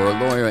doctor or a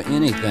lawyer or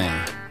anything.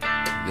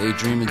 They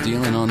dream of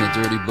dealing on the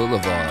dirty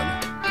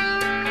boulevard.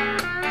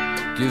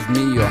 Give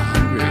me you're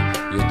hungry,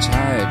 you're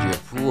tired,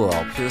 you're poor,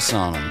 I'll piss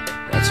on them.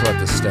 That's what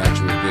the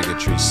statue of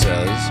bigotry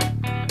says.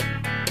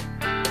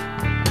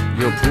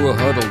 You're the poor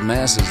huddled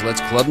masses,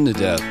 let's club them to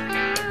death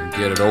and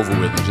get it over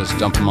with and just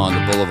dump them on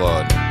the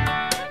boulevard.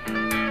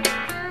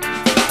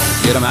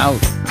 Get them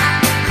out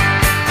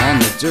on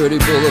the dirty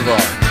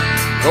boulevard,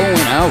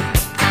 going out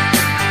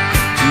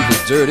to the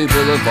dirty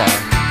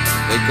boulevard.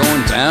 They're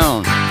going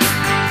down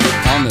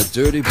on the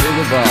dirty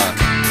boulevard,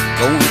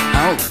 going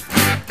out.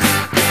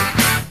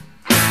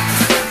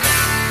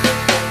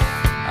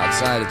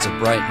 Outside it's a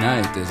bright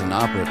night, there's an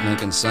opera at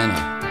Lincoln Center.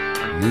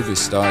 Movie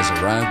stars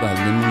arrive by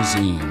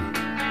limousine.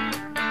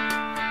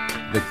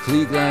 The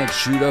Klieg lights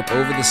shoot up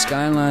over the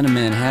skyline of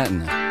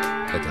Manhattan,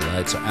 but the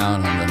lights are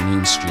out on the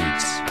mean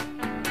streets.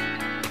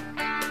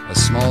 A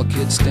small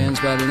kid stands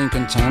by the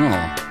Lincoln Tunnel.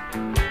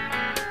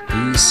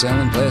 He's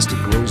selling plastic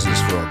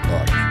roses for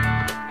 $1.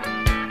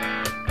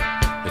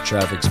 The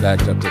traffic's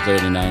backed up to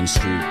 39th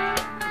Street.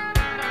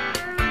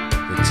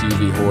 The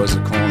TV whores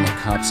are calling the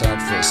cops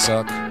out for a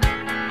suck.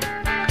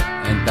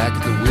 And back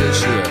at the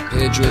wheelchair,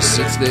 Pedro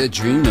sits there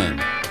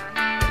dreaming.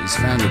 He's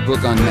found a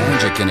book on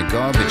magic in a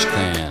garbage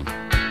can.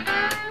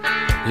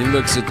 He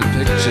looks at the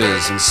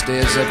pictures and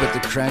stares up at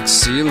the cracked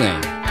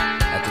ceiling.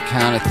 At the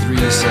count of 3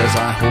 says,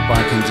 I hope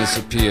I can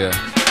disappear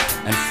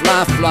and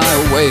fly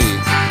away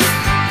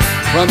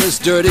from this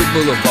dirty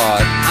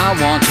boulevard. I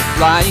want to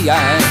fly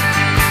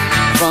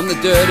from the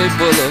dirty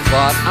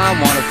boulevard. I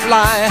want to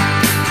fly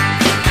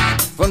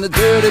from the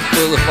dirty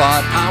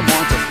boulevard. I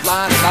want to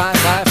fly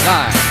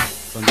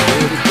from the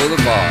dirty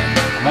boulevard.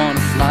 I want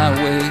to fly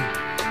away.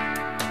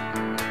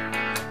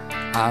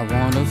 I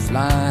want to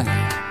fly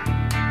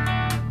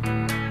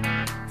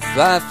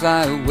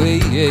away.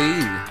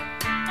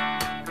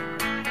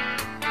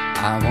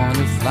 I want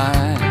to fly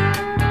away.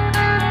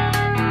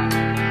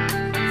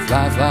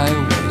 Fly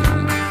away.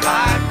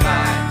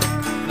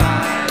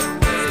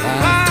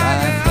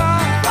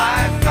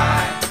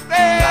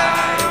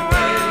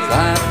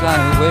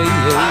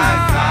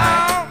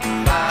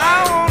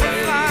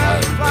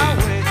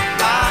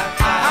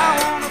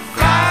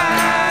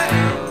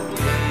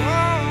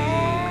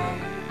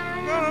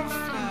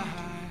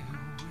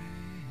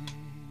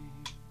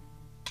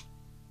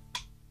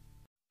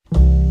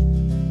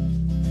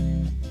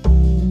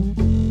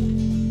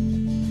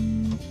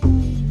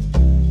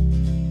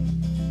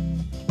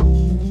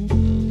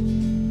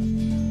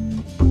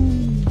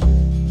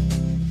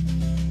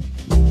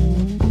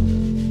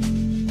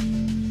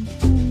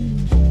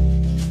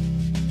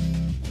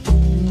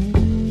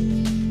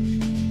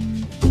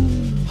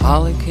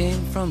 Holly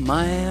came from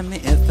Miami,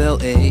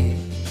 FLA,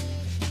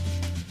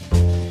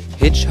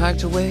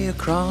 hitchhiked away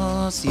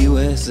across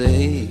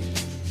USA,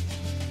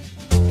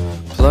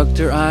 plucked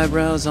her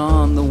eyebrows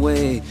on the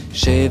way,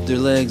 shaved her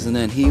legs, and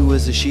then he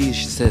was a she.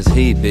 She says,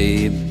 hey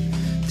babe,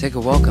 take a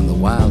walk on the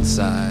wild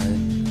side.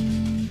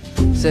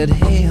 Said,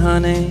 hey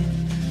honey,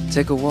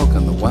 take a walk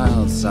on the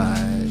wild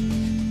side.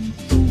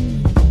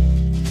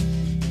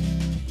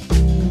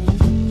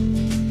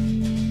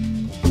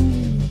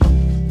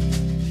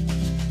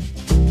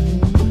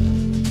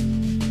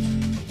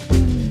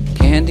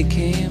 Candy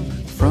came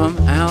from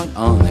out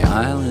on the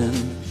island.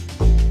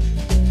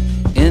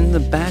 In the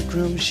back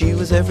room she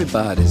was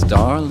everybody's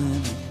darling,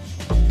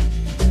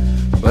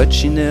 but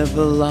she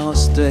never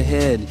lost her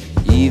head.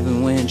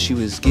 Even when she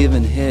was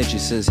given head, she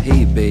says,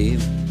 hey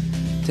babe,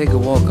 take a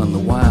walk on the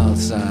wild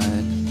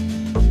side.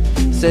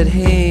 Said,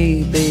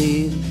 hey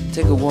babe,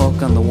 take a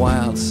walk on the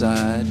wild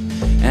side.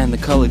 And the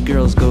colored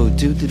girls go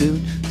do do do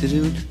do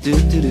do do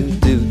do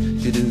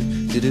do do do.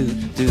 Do do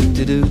do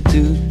do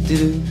do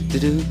do do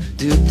do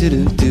do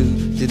do do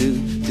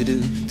do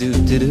do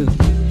do do.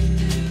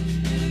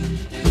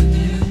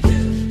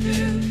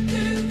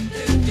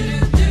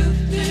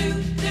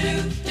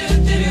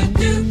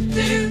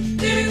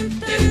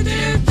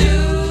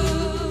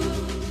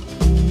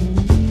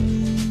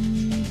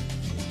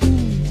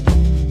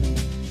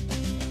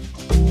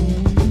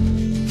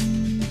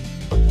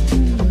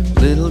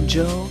 Little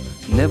Joe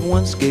never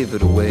once gave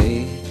it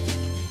away.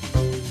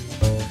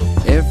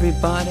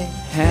 Everybody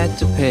had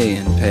to pay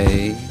and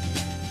pay.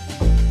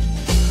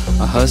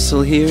 A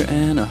hustle here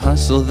and a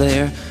hustle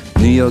there.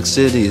 New York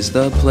City is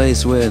the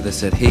place where they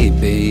said, hey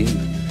babe,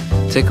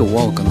 take a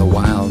walk on the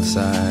wild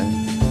side.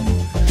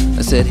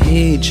 I said,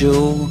 hey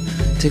Joe,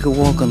 take a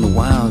walk on the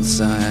wild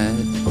side.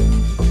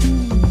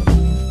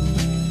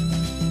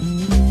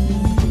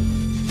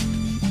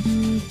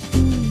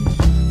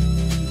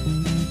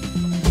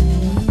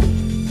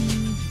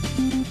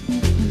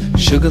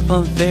 Sugar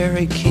Plum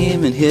Fairy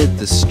came and hit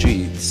the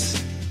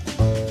streets,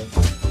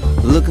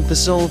 looking for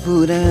soul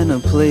food and a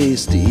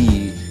place to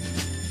eat.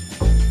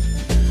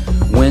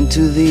 Went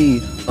to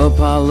the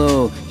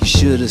Apollo, you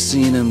should have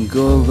seen him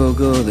go, go,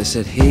 go. They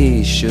said,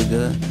 hey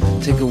sugar,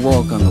 take a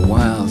walk on the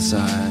wild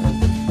side.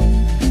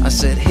 I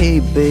said, hey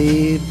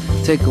babe,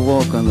 take a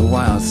walk on the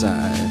wild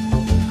side.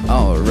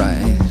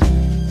 Alright.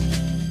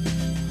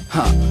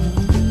 Ha.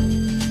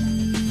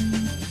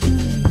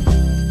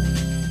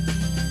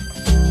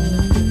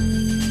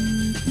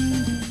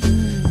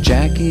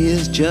 Jackie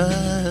is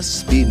just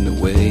speeding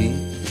away.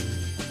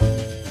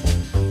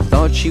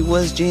 Thought she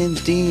was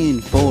James Dean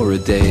for a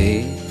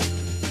day.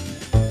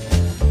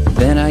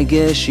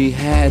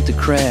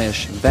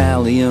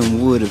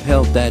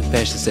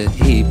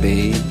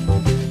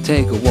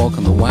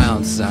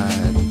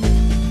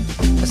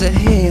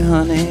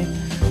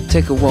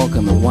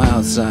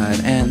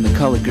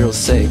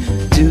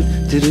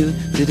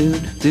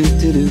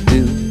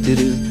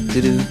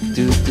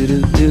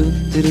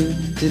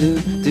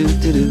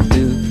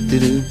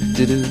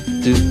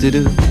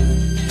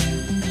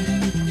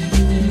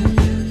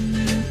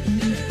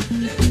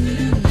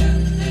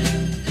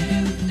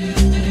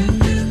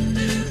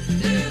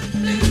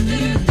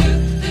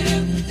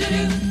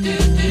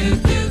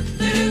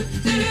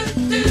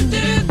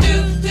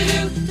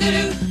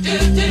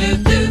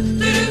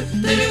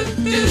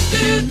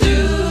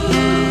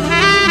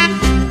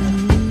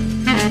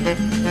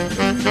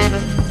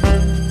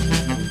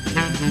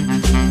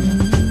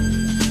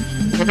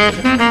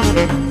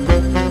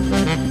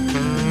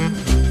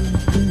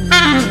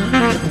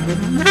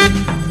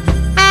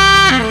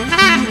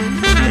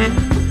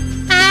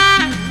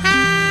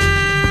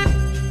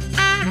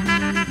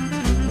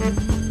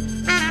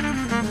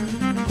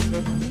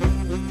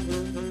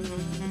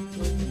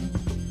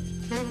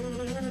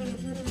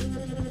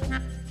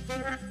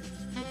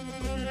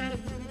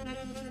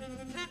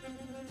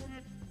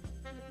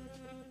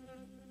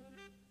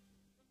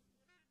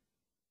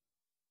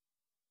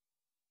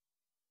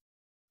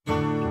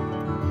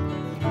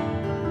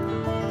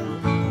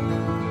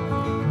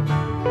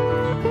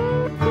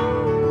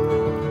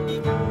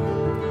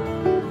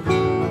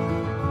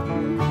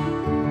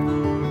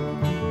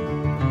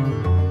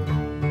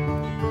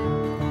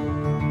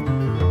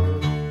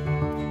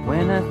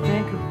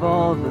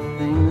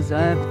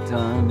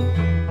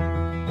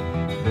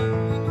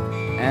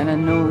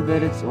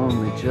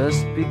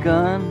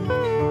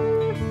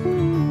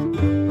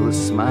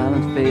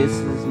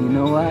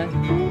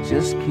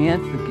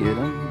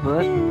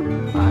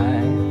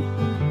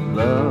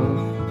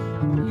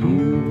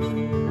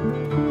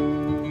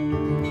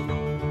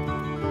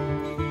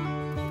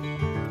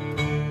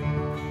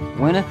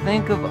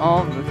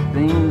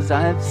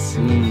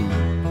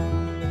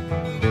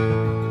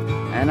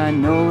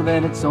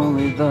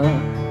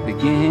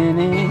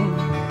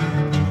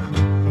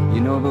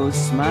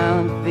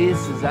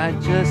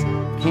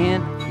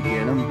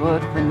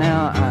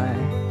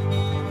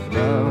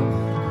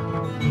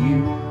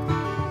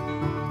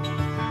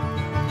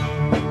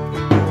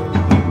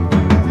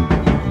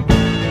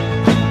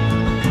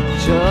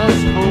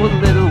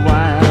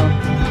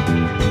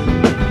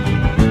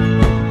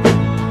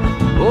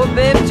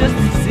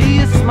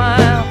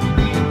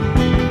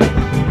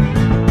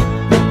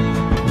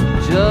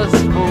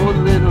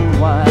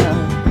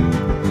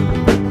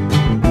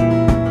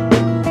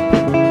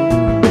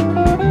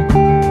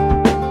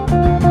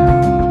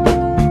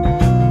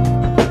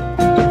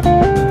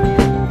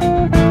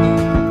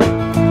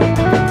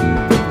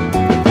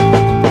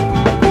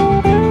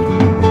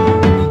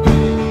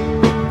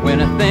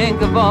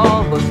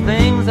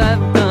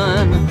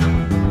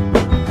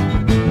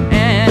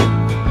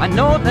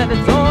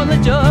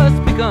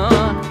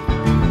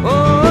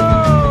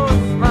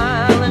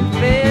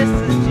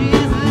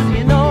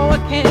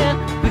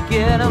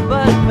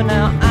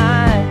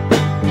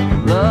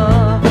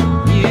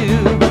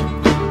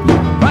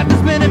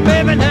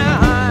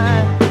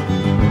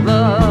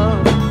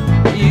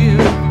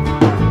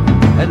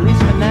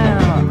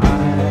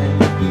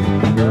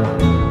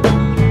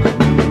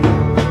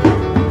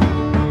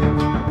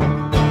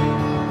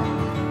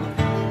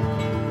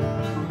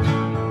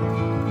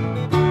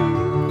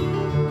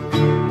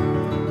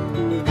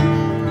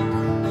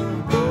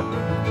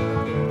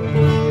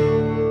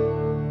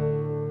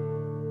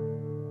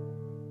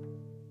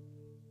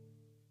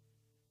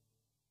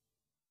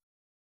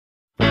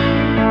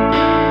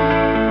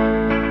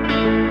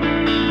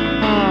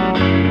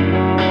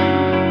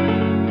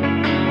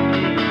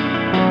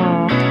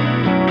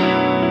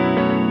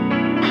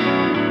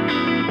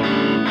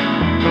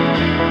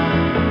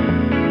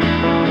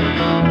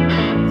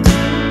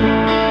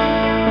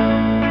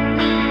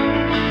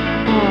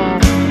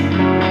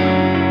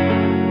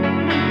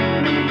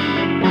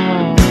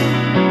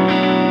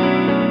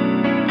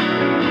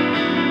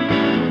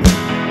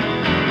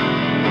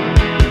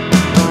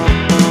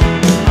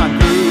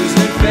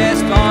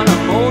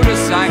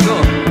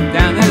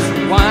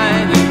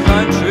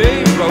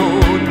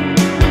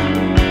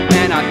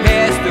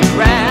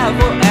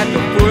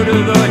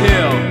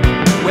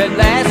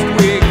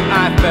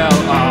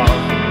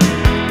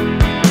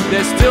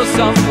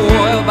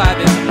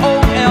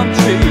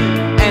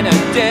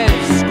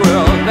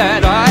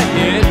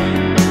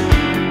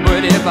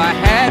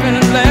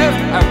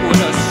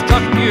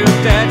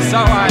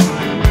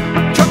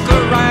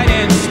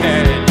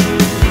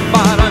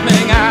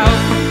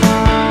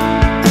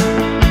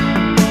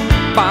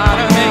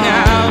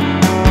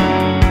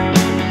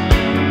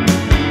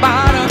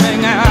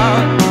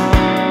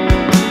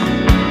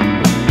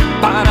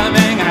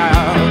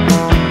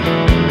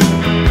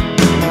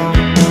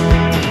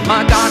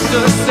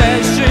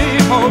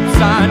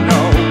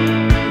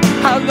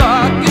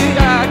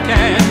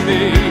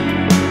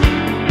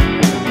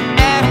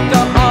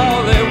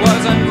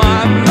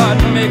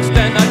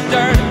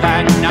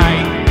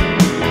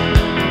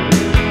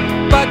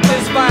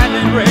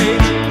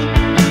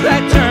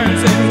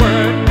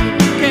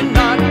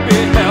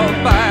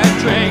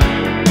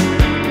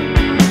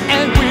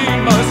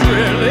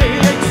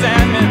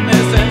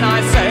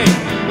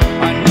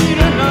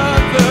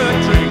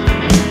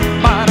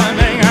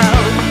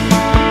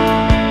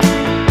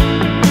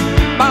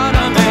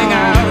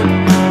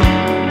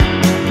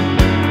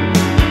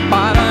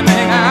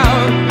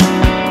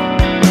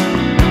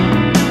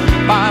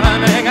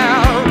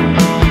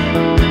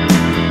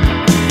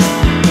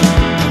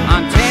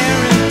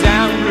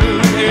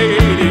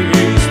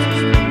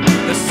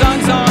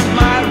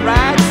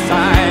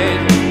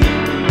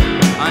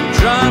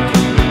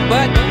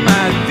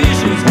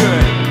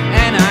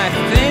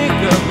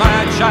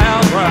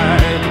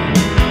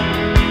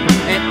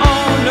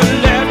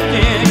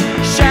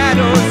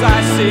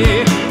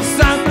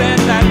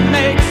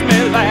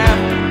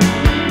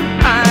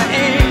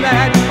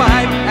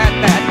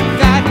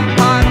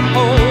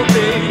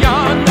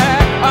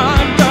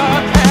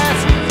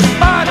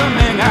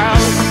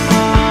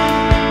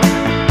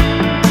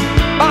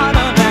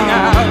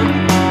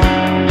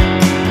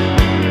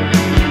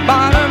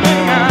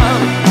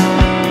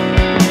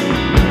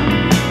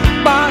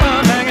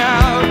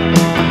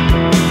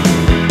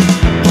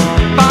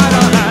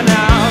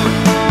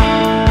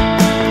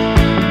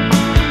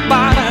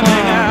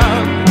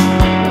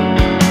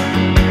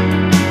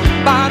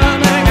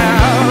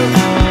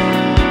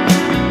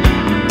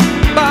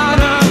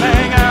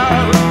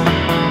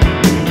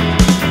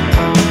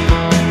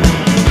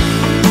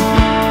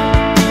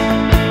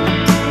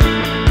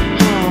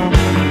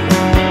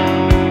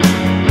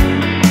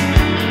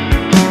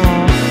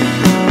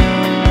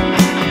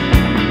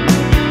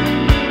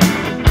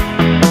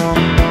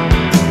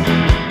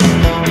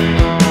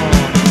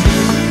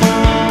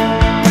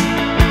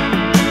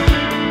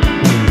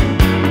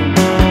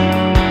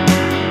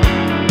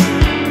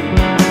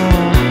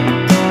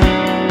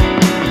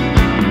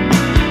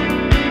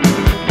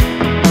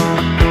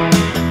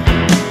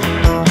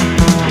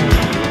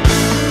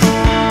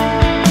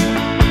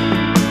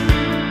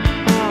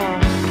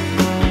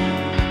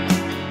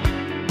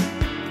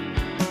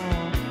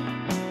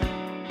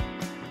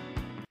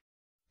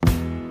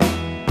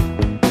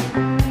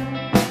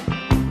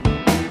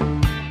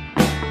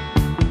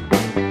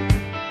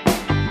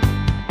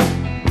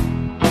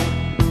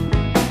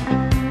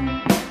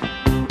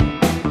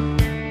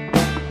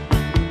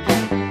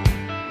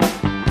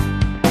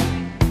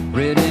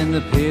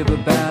 in the paper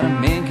about a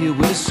man killed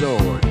with a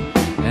sword,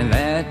 and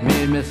that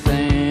made me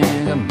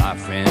think of my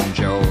friend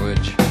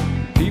George.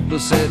 People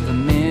said the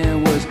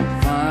man was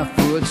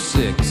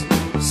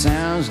 5'6".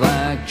 Sounds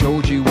like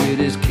Georgie with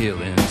his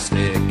killing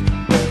stick.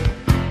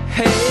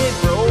 Hey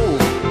bro,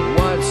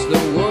 what's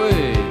the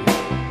word?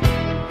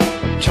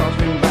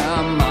 Talking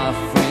about my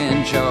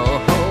friend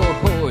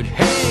George.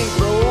 Hey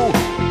bro,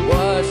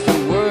 what's the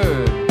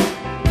word?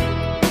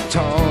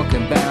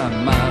 Talking about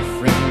my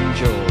friend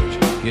George.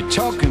 You're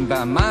talking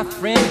about my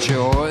friend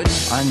George.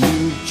 I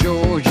knew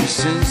Georgie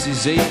since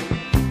he's 8.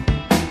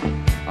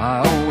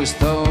 I always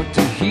thought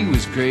that he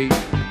was great,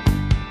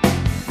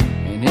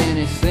 and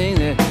anything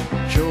that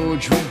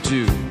George would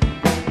do,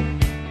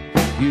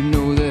 you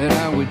know that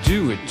I would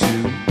do it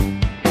too.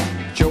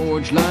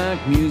 George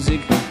liked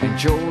music and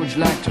George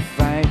liked to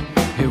fight.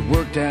 He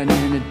worked out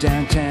in a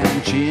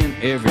downtown gym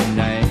every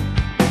night.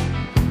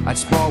 I'd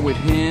spar with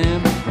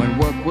him when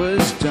work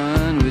was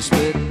done. We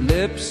split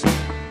lips,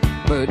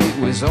 but it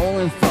was all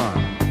in fun.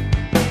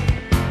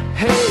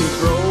 Hey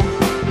bro,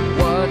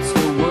 what's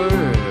the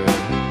word?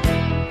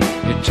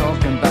 You're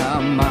talking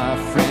about my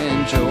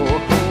friend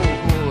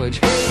George.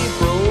 Hey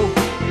bro,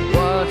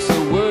 what's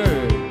the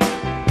word?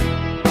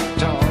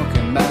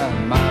 Talking about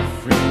my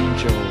friend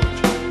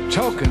George.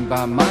 Talking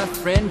about my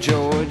friend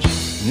George.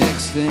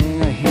 Next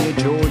thing I hear,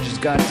 George has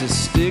got this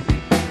stick.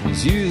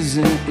 He's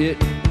using it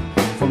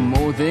for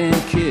more than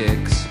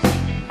kicks.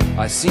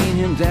 I seen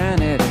him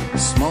down at the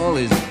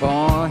smallest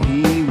bar.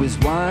 He was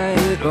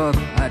wired up.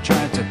 I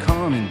tried to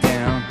calm him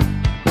down.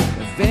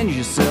 Avenge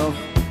yourself,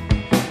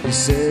 he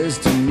says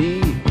to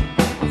me.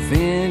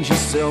 Avenge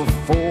yourself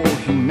for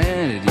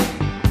humanity.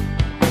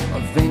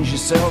 Avenge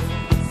yourself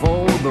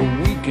for the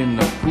weak and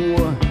the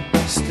poor.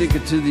 Stick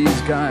it to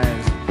these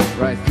guys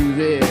right through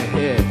their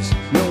heads.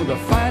 No, the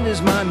fight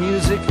is my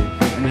music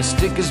and the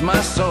stick is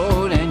my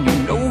sword, and you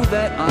know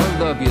that I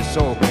love you,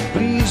 so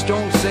please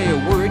don't say a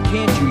word.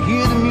 Can't you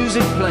hear the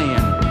music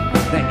playing?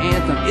 The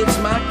anthem, it's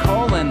my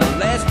call, and the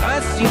last I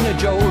seen of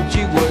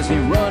Georgie was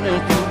him running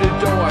through the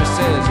door. I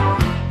says,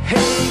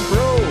 hey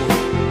bro,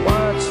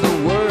 what's the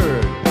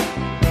word?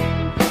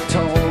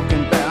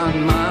 Talking about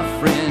my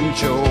friend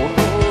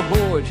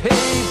George.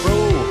 Hey bro,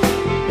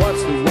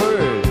 what's the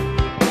word?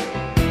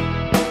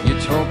 You're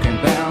talking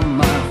about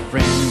my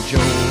friend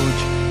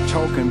George.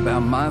 Talking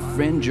about my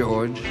friend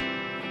George.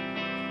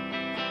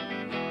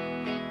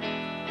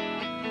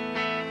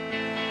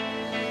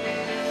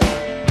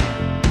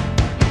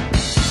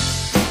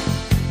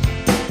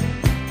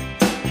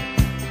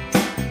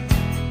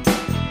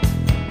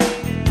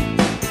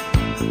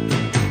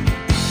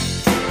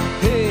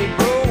 Hey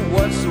bro,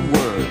 what's the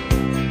word?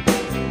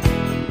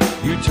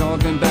 You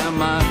talking about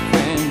my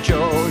friend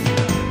George.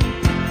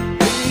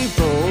 Hey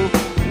bro,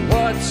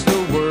 what's the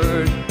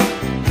word?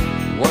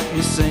 What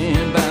you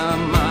saying about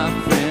my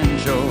friend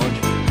George?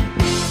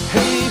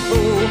 Hey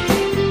bro,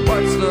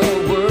 what's the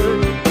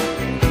word?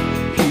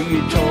 You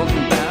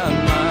talking about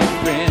my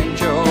friend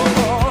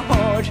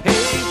George.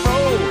 Hey bro,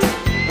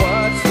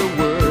 what's the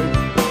word?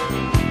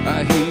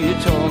 I hear you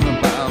talking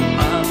about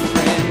my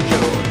friend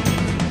George.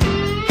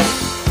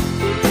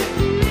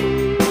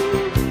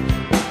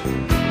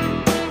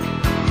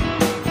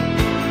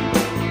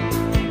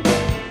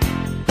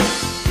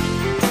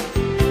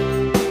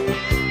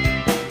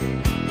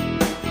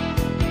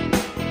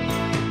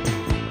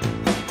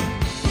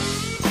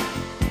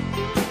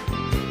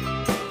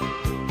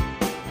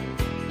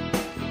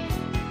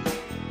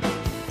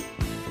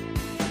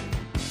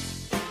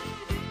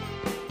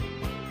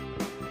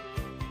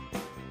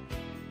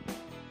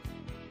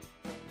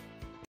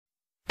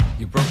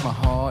 You broke my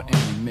heart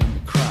and you made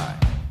me cry.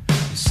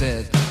 You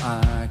said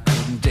I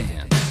couldn't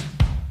dance,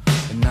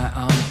 and now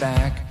I'm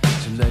back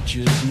to let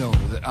you know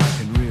that I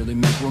can really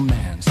make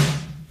romance.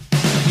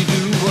 You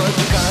do what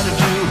you gotta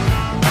do.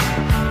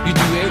 You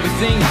do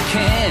everything you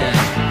can.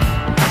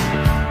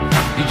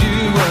 You do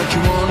what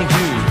you wanna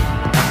do.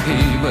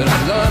 Hey, but I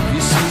love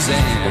you,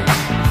 Suzanne.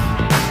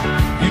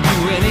 You do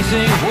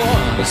anything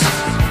once.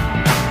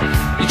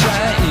 You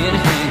try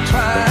anything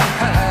twice.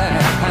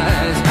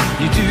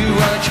 You do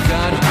what you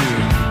gotta do.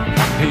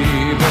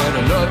 Hey, but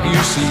I love you,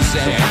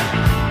 Suzanne.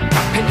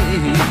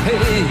 Hey,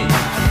 hey.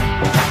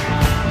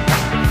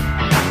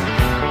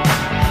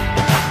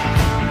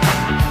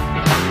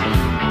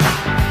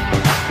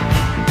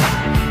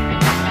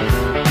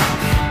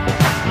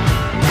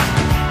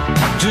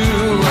 Do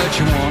what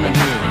you wanna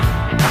do.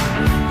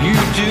 You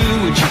do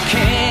what you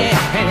can.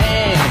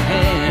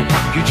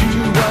 You do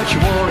what you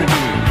wanna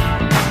do.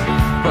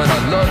 But I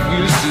love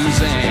you,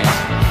 Suzanne.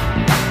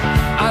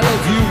 I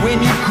love you when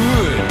you're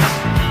good.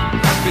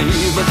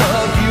 Babe, I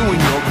love you when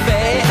you're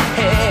bad.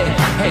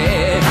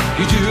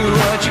 You do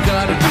what you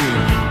gotta do.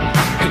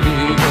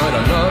 Hey, but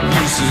I love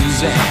you,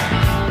 Suzanne.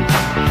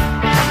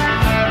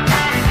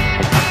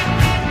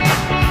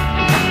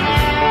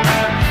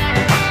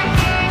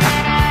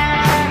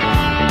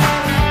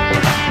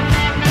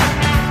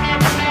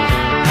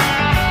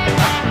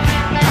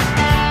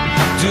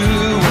 Do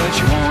what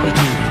you wanna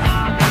do.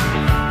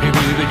 Hey,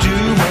 baby, do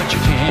what you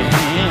can.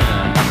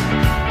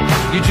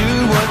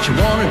 what you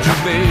wanna do,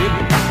 babe,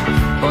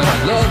 but I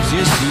love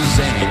you,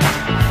 Suzanne.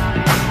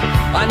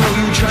 I know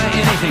you try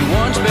anything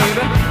once,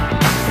 baby.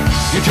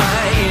 You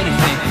try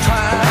anything,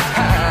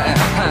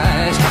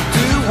 tries.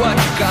 Do what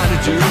you gotta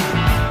do,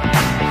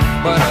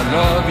 but I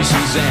love you,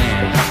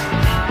 Suzanne.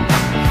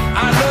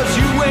 I love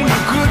you when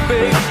you're good,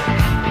 babe.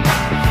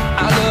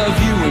 I love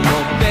you when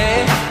you're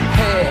bad.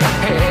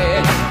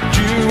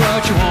 Do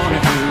what you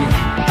wanna do,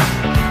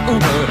 oh,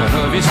 but I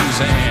love you,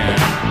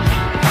 Suzanne.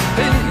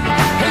 Hey,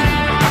 hey.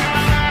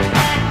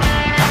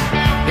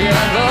 Yeah,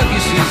 I love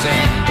you,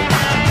 Suzanne.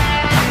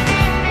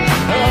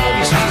 Love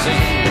you,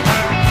 Suzanne.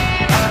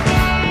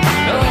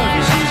 Love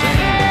you,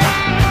 Suzanne.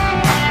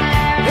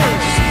 Hey,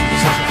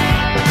 Suzanne.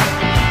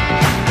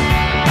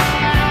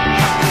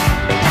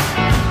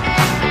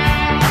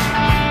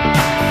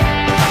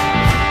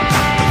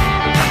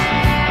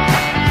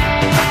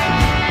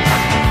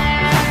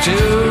 Do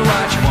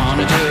what you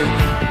wanna do.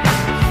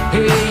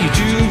 Hey, you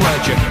do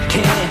what you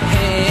can.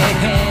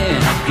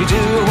 You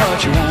do what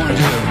you wanna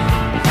do.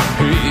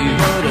 Hey,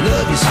 but I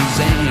love you,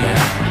 Suzanne.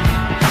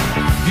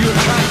 You'll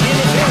try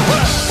anything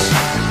once.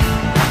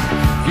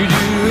 You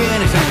do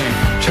anything,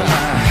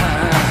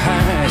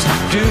 tries.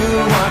 Do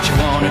what you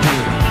wanna do.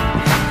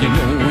 You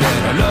know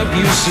that I love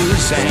you,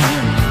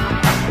 Suzanne.